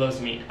and money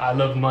loves me. I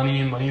love money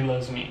and money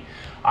loves me.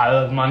 I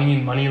love money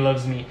and money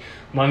loves me.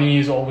 Money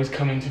is always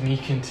coming to me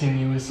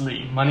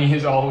continuously. Money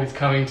is always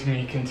coming to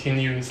me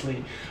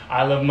continuously.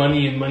 I love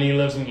money and money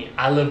loves me.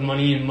 I love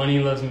money and money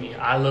loves me.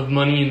 I love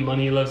money and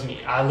money loves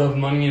me. I love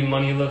money and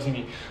money loves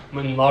me.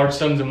 When large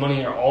sums of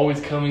money are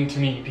always coming to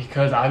me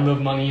because I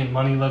love money and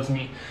money loves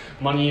me.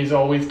 Money is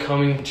always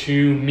coming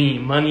to me.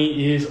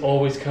 Money is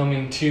always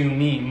coming to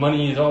me.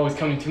 Money is always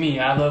coming to me.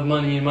 I love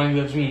money and money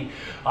loves me.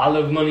 I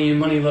love money and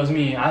money loves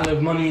me. I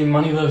love money and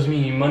money loves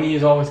me. Money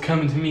is always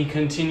coming to me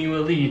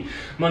continually.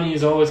 Money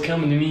is always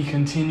coming to me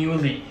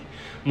continually.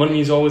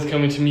 Money is always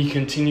coming to me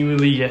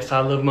continually. Yes,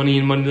 I love money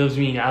and money loves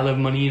me. I love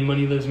money and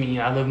money loves me.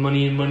 I love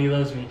money and money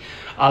loves me.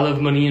 I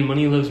love money and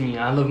money loves me.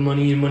 I love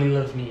money and money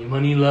loves me.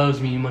 Money loves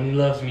me. Money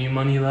loves me.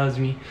 Money loves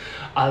me.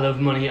 I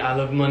love money. I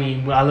love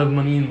money. I love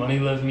money and money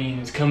loves me.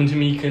 And it's coming to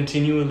me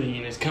continually.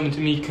 And it's coming to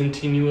me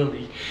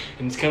continually.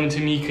 And it's coming to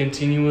me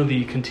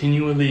continually.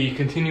 Continually.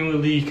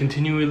 Continually.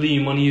 Continually.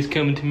 Money is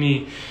coming to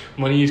me.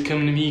 Money is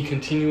coming to me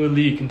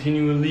continually.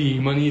 Continually.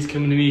 Money is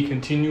coming to me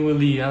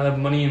continually. I love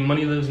money and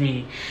money loves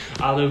me.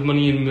 I love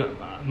money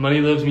and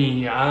money loves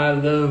me. I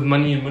love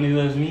money and money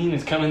loves me. And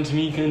it's coming to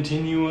me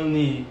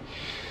continually.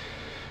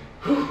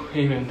 Whew.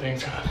 Amen.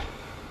 Thanks, God.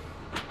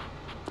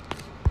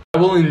 I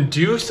will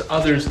induce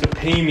others to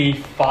pay me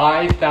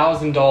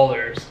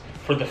 $5,000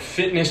 for the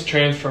fitness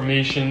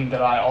transformation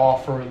that I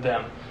offer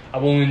them. I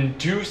will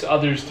induce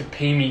others to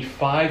pay me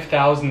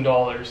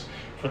 $5,000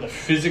 for the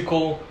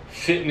physical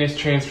fitness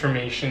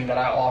transformation that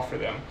I offer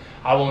them.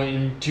 I will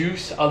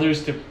induce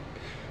others to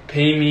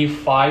pay me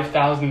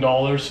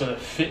 $5,000 for the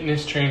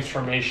fitness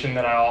transformation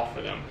that I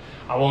offer them.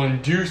 I will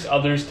induce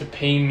others to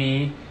pay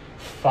me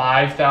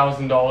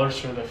 $5,000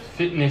 for the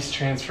fitness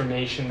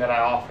transformation that I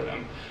offer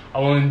them. I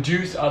will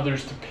induce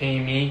others to pay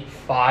me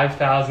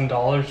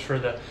 $5,000 for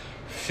the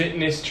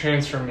fitness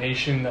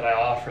transformation that I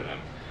offer them.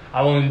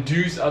 I will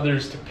induce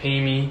others to pay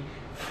me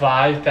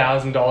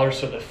 $5,000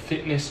 for the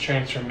fitness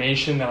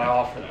transformation that I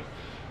offer them.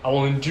 I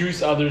will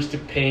induce others to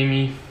pay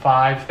me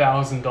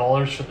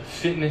 $5,000 for the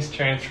fitness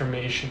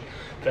transformation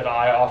that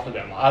I offer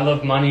them. I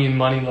love money and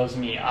money loves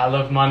me. I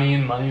love money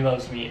and money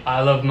loves me.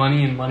 I love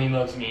money and money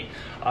loves me.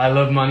 I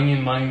love money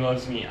and money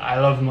loves me. I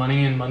love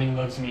money and money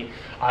loves me.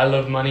 I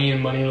love money and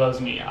money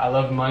loves me. I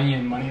love money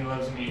and money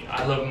loves me.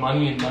 I love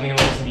money and money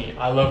loves me.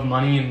 I love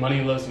money and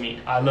money loves me.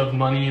 I love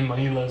money and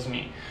money loves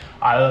me.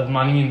 I love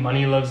money and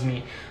money loves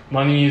me.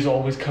 Money is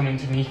always coming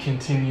to me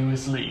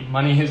continuously.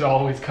 Money is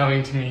always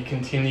coming to me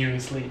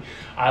continuously.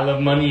 I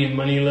love money and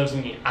money loves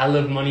me. I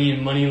love money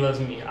and money loves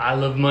me. I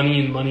love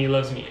money and money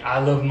loves me. I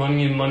love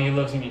money and money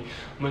loves me.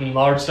 When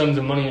large sums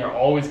of money are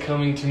always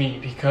coming to me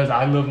because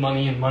I love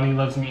money and money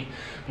loves me.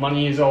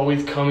 Money is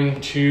always coming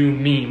to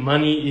me.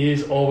 Money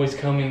is always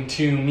coming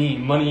to me.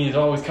 Money is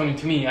always coming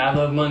to me. I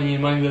love money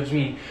and money loves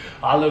me.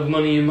 I love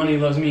money and money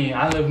loves me.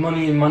 I love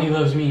money and money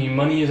loves me.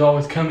 Money is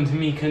always coming to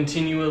me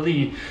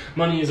continually.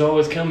 Money is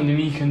always coming to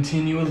me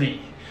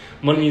continually.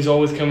 Money is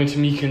always coming to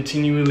me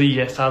continually.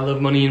 Yes, I love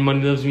money and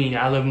money loves me.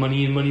 I love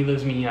money and money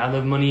loves me. I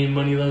love money and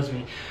money loves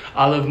me.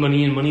 I love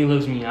money and money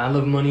loves me. I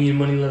love money and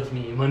money loves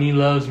me. Money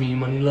loves me.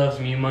 Money loves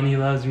me. Money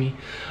loves me.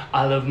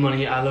 I love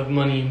money. I love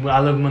money. I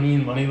love money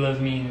and money loves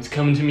me. And it's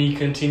coming to me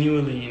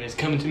continually. And it's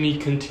coming to me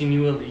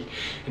continually.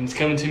 And it's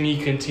coming to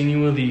me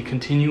continually.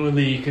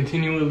 Continually.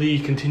 Continually.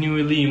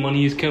 Continually.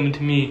 Money is coming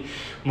to me.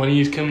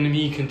 Money is coming to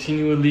me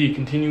continually.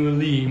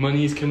 Continually.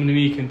 Money is coming to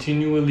me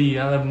continually.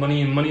 I love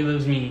money and money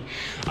loves me.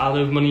 I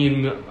love money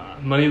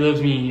and money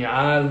loves me.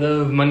 I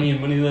love money and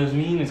money loves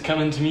me. And it's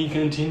coming to me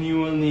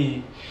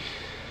continually.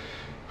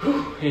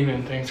 Whew.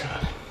 Amen. Thanks,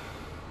 God.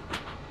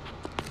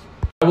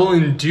 I will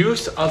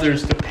induce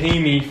others to pay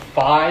me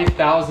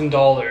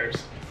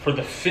 $5,000 for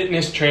the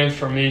fitness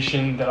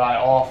transformation that I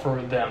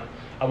offer them.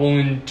 I will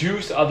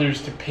induce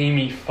others to pay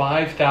me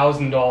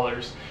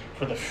 $5,000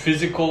 for the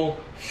physical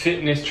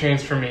fitness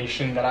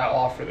transformation that I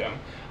offer them.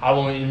 I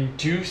will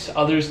induce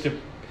others to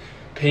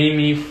pay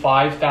me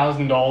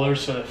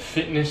 $5,000 for the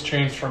fitness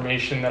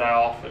transformation that I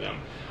offer them.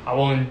 I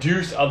will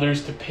induce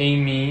others to pay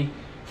me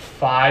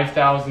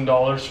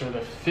 $5,000 for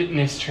the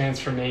fitness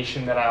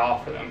transformation that I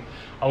offer them.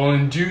 I will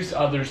induce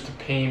others to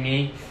pay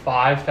me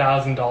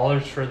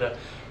 $5,000 for the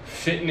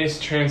fitness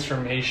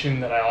transformation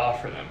that I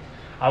offer them.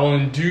 I will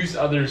induce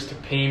others to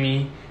pay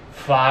me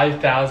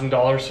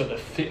 $5,000 for the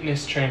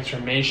fitness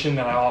transformation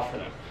that I offer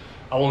them.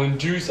 I will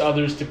induce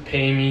others to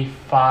pay me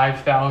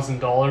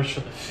 $5,000 for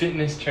the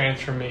fitness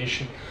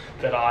transformation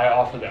that I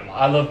offer them.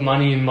 I love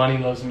money and money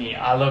loves me.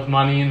 I love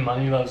money and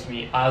money loves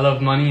me. I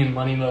love money and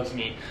money loves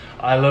me.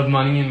 I love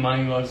money and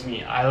money loves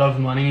me. I love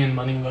money and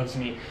money loves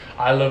me.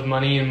 I love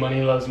money and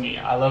money loves me.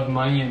 I love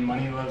money and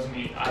money loves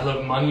me. I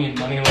love money and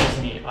money loves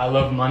me. I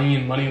love money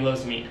and money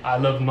loves me. I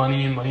love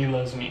money and money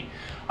loves me.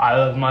 I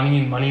love money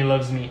and money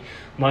loves me.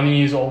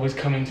 Money is always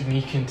coming to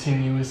me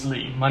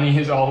continuously. Money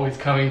is always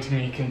coming to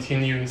me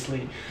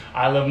continuously.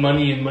 I love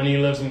money and money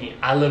loves me.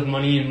 I love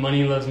money and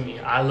money loves me.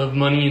 I love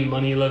money and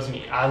money loves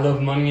me. I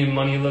love money and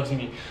money loves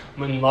me.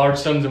 When large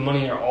sums of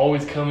money are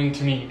always coming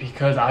to me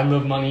because I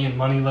love money and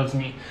money loves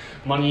me.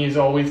 Money is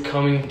always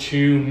coming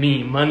to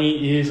me.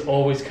 Money is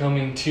always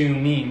coming to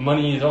me.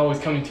 Money is always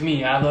coming to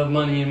me. I love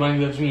money and money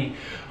loves me.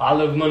 I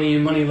love money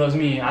and money loves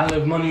me. I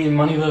love money and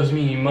money loves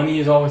me. Money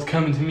is always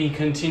coming to me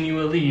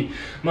continually.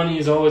 Money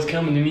is always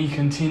coming to me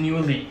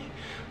continually.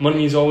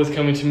 Money is always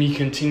coming to me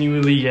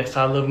continually. Yes,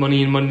 I love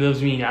money and money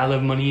loves me. I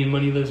love money and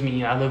money loves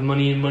me. I love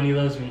money and money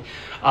loves me.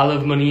 I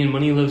love money and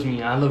money loves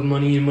me. I love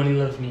money and money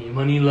loves me.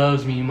 Money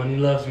loves me. Money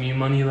loves me.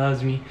 Money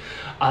loves me.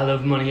 I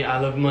love money, I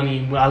love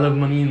money, I love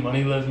money, and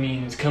money loves me,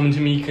 and it's coming to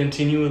me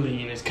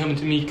continually, and it's coming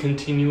to me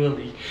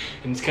continually,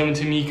 and it's coming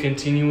to me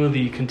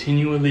continually,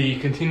 continually,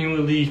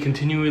 continually,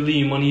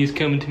 continually. Money is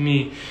coming to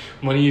me.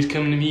 Money is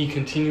coming to me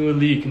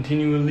continually,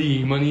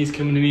 continually. Money is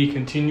coming to me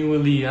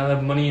continually. I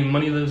love money and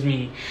money loves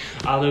me.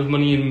 I love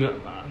money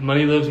and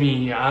money loves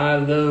me. I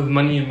love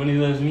money and money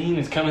loves me, and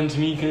it's coming to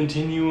me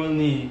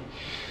continually.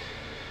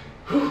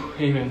 Whew.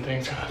 Amen.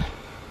 Thanks, God.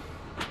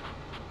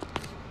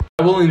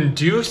 I will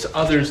induce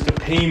others to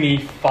pay me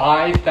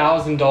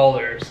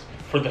 $5,000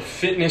 for the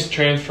fitness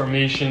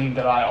transformation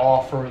that I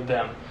offer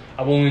them.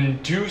 I will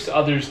induce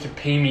others to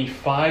pay me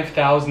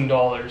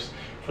 $5,000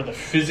 for the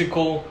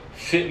physical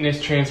fitness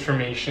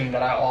transformation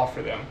that I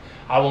offer them.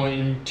 I will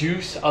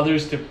induce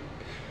others to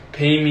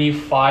pay me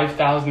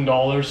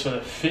 $5,000 for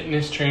the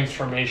fitness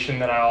transformation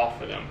that I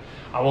offer them.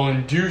 I will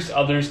induce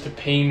others to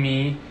pay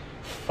me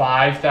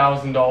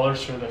 $5,000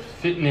 for the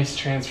fitness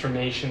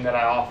transformation that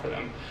I offer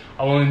them.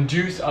 I will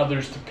induce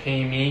others to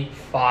pay me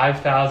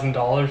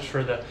 $5,000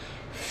 for the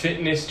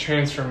fitness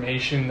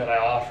transformation that I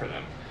offer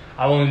them.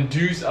 I will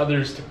induce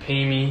others to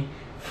pay me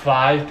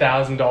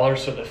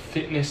 $5,000 for the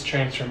fitness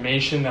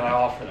transformation that I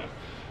offer them.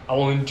 I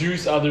will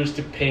induce others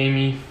to pay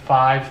me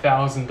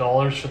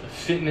 $5,000 for the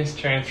fitness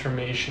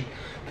transformation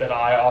that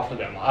I offer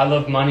them. I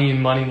love money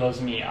and money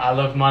loves me. I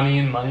love money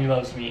and money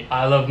loves me.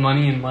 I love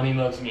money and money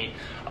loves me.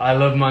 I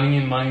love money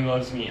and money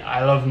loves me.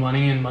 I love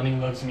money and money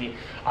loves me.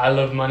 I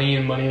love money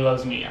and money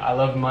loves me. I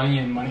love money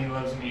and money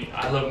loves me.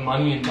 I love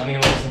money and money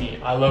loves me.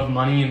 I love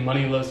money and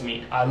money loves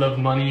me. I love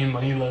money and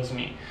money loves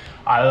me.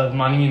 I love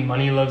money and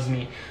money loves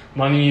me.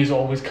 Money is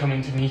always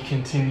coming to me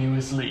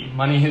continuously.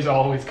 Money is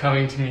always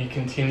coming to me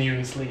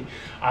continuously.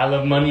 I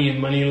love money and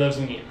money loves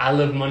me. I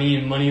love money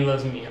and money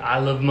loves me. I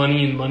love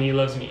money and money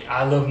loves me.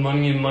 I love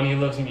money and money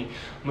loves me.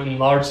 When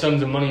large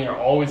sums of money are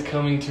always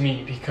coming to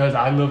me because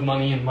I love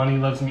money and money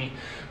loves me.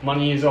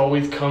 Money is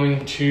always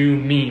coming to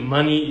me.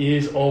 Money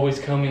is always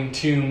coming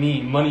to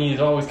me. Money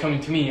is always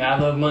coming to me. I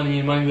love money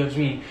and money loves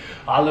me.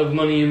 I love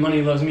money and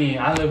money loves me.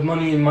 I love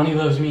money and money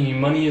loves me.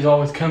 Money is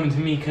always coming to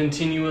me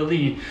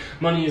continually.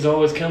 Money is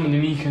always coming to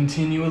me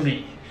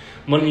continually.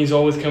 Money is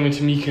always coming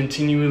to me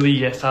continually.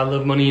 Yes, I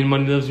love money and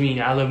money loves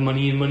me. I love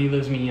money and money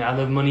loves me. I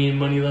love money and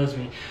money loves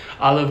me.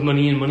 I love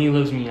money and money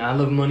loves me. I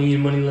love money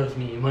and money loves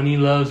me. Money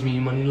loves me.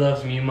 Money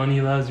loves me. Money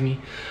loves me.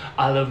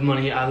 I love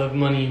money. I love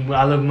money.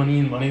 I love money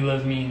and money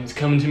loves me. And it's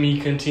coming to me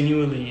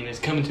continually. And it's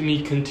coming to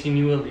me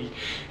continually.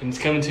 And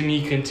it's coming to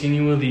me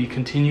continually.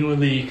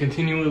 Continually.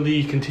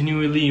 Continually.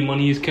 Continually.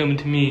 Money is coming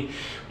to me.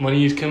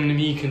 Money is coming to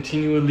me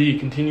continually.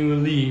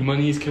 Continually.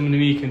 Money is coming to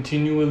me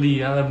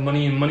continually. I love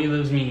money and money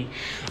loves me.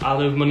 I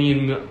love money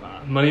and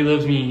money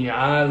loves me.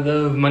 I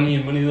love money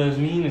and money loves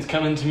me. And it's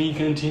coming to me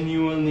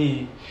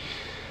continually.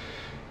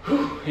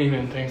 Whew.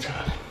 Amen. Thanks,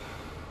 God.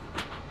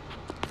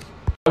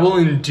 I will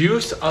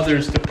induce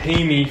others to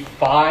pay me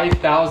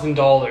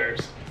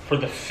 $5,000 for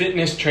the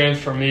fitness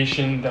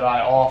transformation that I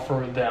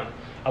offer them.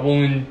 I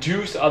will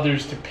induce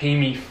others to pay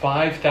me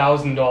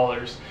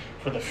 $5,000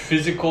 for the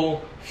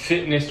physical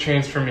fitness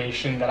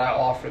transformation that I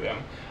offer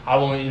them. I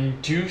will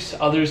induce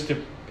others to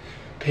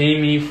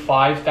pay me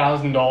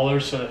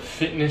 $5,000 for the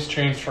fitness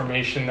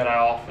transformation that I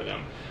offer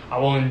them. I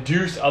will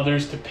induce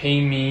others to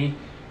pay me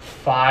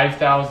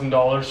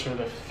 $5,000 for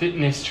the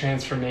fitness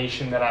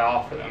transformation that I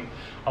offer them.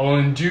 I will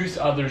induce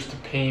others to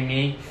pay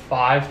me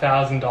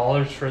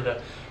 $5,000 for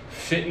the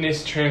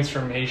fitness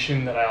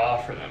transformation that I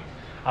offer them.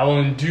 I will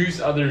induce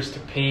others to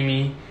pay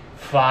me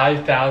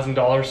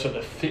 $5,000 for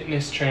the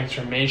fitness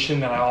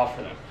transformation that I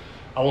offer them.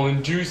 I will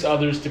induce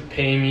others to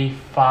pay me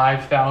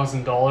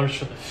 $5,000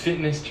 for the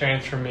fitness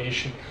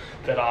transformation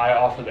that I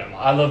offer them.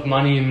 I love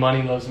money and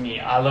money loves me.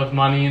 I love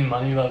money and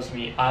money loves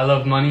me. I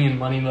love money and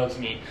money loves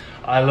me.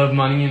 I love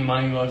money and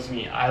money loves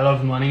me. I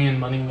love money and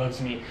money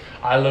loves me.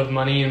 I love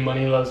money and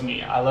money loves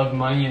me. I love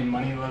money and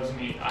money loves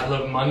me. I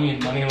love money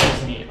and money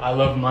loves me. I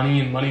love money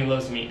and money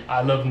loves me.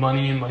 I love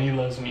money and money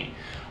loves me.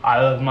 I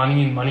love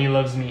money and money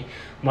loves me.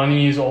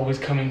 Money is always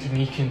coming to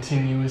me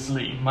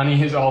continuously.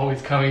 Money is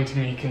always coming to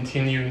me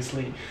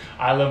continuously.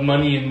 I love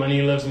money and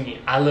money loves me.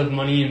 I love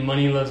money and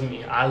money loves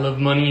me. I love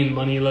money and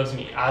money loves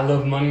me. I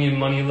love money and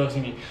money loves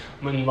me.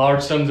 When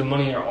large sums of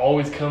money are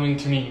always coming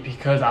to me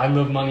because I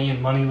love money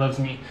and money loves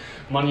me.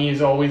 Money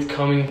is always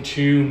coming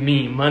to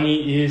me.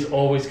 Money is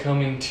always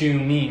coming to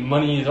me.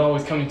 Money is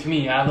always coming to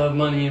me. I love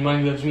money and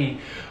money loves me.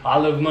 I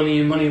love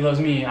money and money loves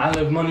me. I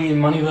love money and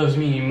money loves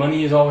me.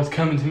 Money is always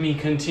coming to me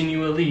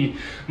continually.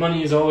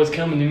 Money is always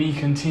coming to me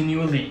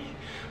continually.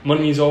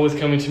 Money is always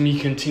coming to me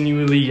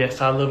continually.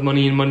 Yes, I love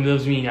money and money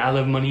loves me. I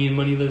love money and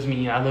money loves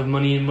me. I love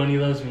money and money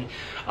loves me.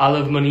 I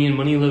love money and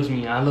money loves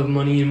me. I love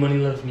money and money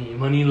loves me.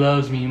 Money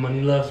loves me.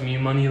 Money loves me.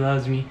 Money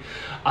loves me.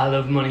 I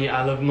love money,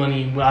 I love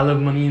money, I love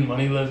money, and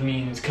money loves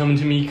me, and it's coming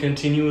to me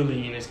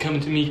continually, and it's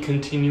coming to me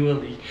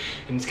continually,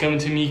 and it's coming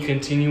to me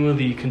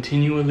continually,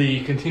 continually.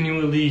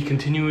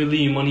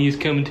 Money is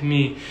coming to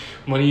me.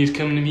 Money is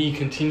coming to me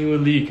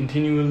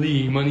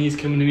continually. Money is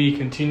coming to me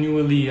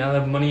continually. I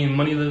love money and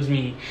money loves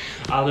me.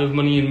 I love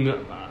money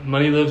and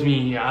money loves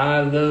me.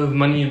 I love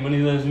money and money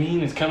loves me,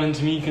 and it's coming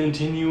to me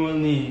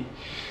continually.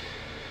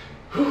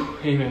 Whew.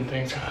 Amen.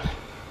 Thanks, God.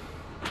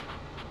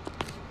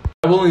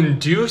 I will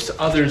induce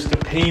others to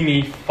pay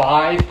me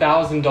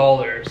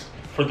 $5,000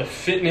 for the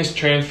fitness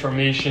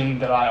transformation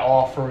that I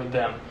offer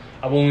them.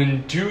 I will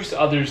induce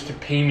others to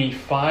pay me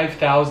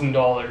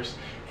 $5,000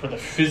 for the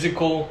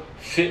physical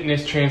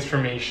fitness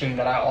transformation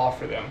that I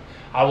offer them.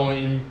 I will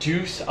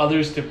induce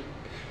others to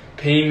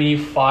pay me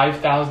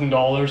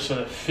 $5,000 for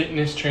the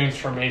fitness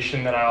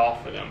transformation that I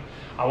offer them.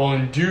 I will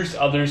induce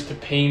others to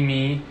pay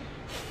me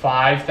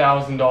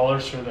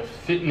 $5,000 for the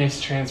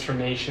fitness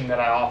transformation that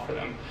I offer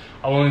them.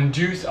 I will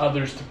induce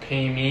others to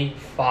pay me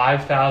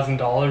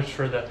 $5,000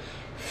 for the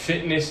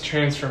fitness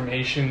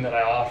transformation that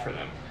I offer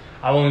them.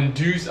 I will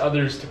induce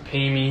others to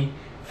pay me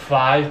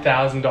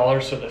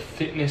 $5,000 for the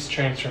fitness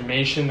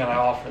transformation that I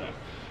offer them.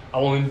 I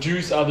will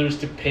induce others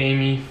to pay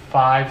me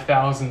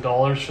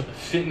 $5,000 for the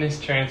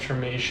fitness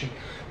transformation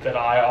that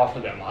I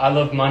offer them. I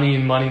love money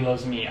and money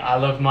loves me. I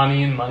love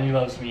money and money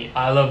loves me.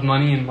 I love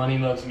money and money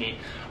loves me.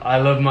 I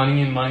love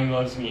money and money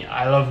loves me.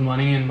 I love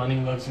money and money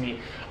loves me.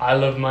 I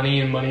love money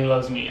and money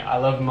loves me. I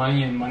love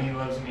money and money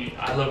loves me.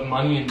 I love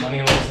money and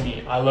money loves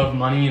me. I love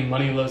money and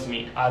money loves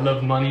me. I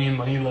love money and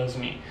money loves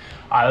me.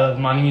 I love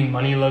money and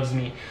money loves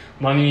me.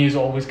 Money is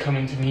always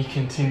coming to me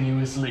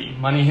continuously.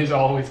 Money is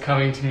always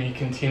coming to me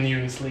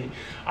continuously.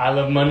 I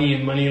love money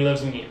and money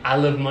loves me. I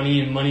love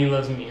money and money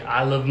loves me.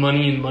 I love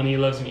money and money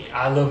loves me.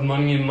 I love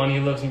money and money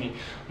loves me.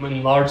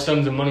 Large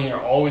sums of money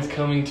are always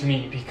coming to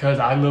me because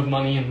I love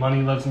money and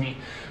money loves me.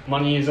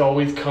 Money is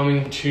always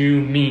coming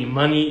to me.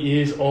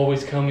 Money is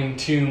always coming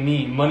to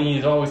me. Money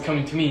is always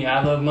coming to me.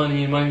 I love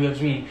money and money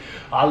loves me.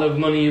 I love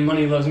money and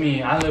money loves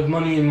me. I love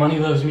money and money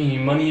loves me.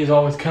 Money is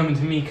always coming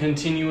to me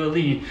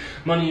continually.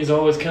 Money is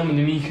always coming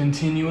to me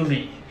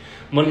continually.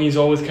 Money is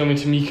always coming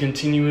to me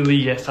continually.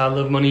 Yes, I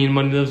love money and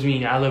money loves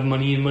me. I love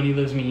money and money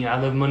loves me. I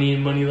love money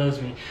and money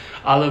loves me.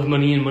 I love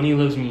money and money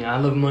loves me. I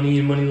love money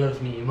and money loves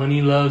me.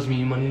 Money loves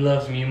me. Money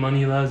loves me.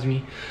 Money loves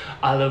me.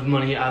 I love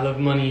money. I love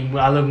money.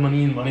 I love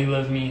money and money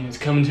loves me. And it's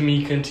coming to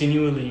me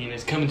continually. And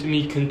it's coming to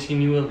me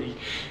continually.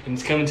 And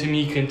it's coming to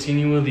me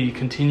continually.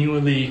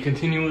 Continually.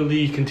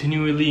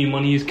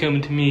 Money is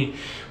coming to me.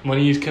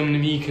 Money is coming to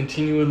me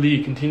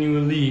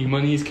continually.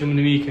 Money is coming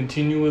to me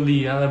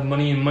continually. I love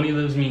money and money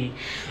loves me.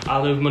 I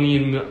love money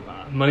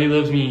and money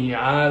loves me.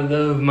 I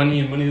love money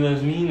and money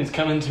loves me. And it's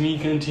coming to me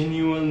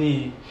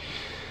continually.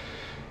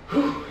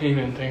 Whew.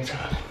 Amen. Thanks,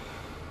 God.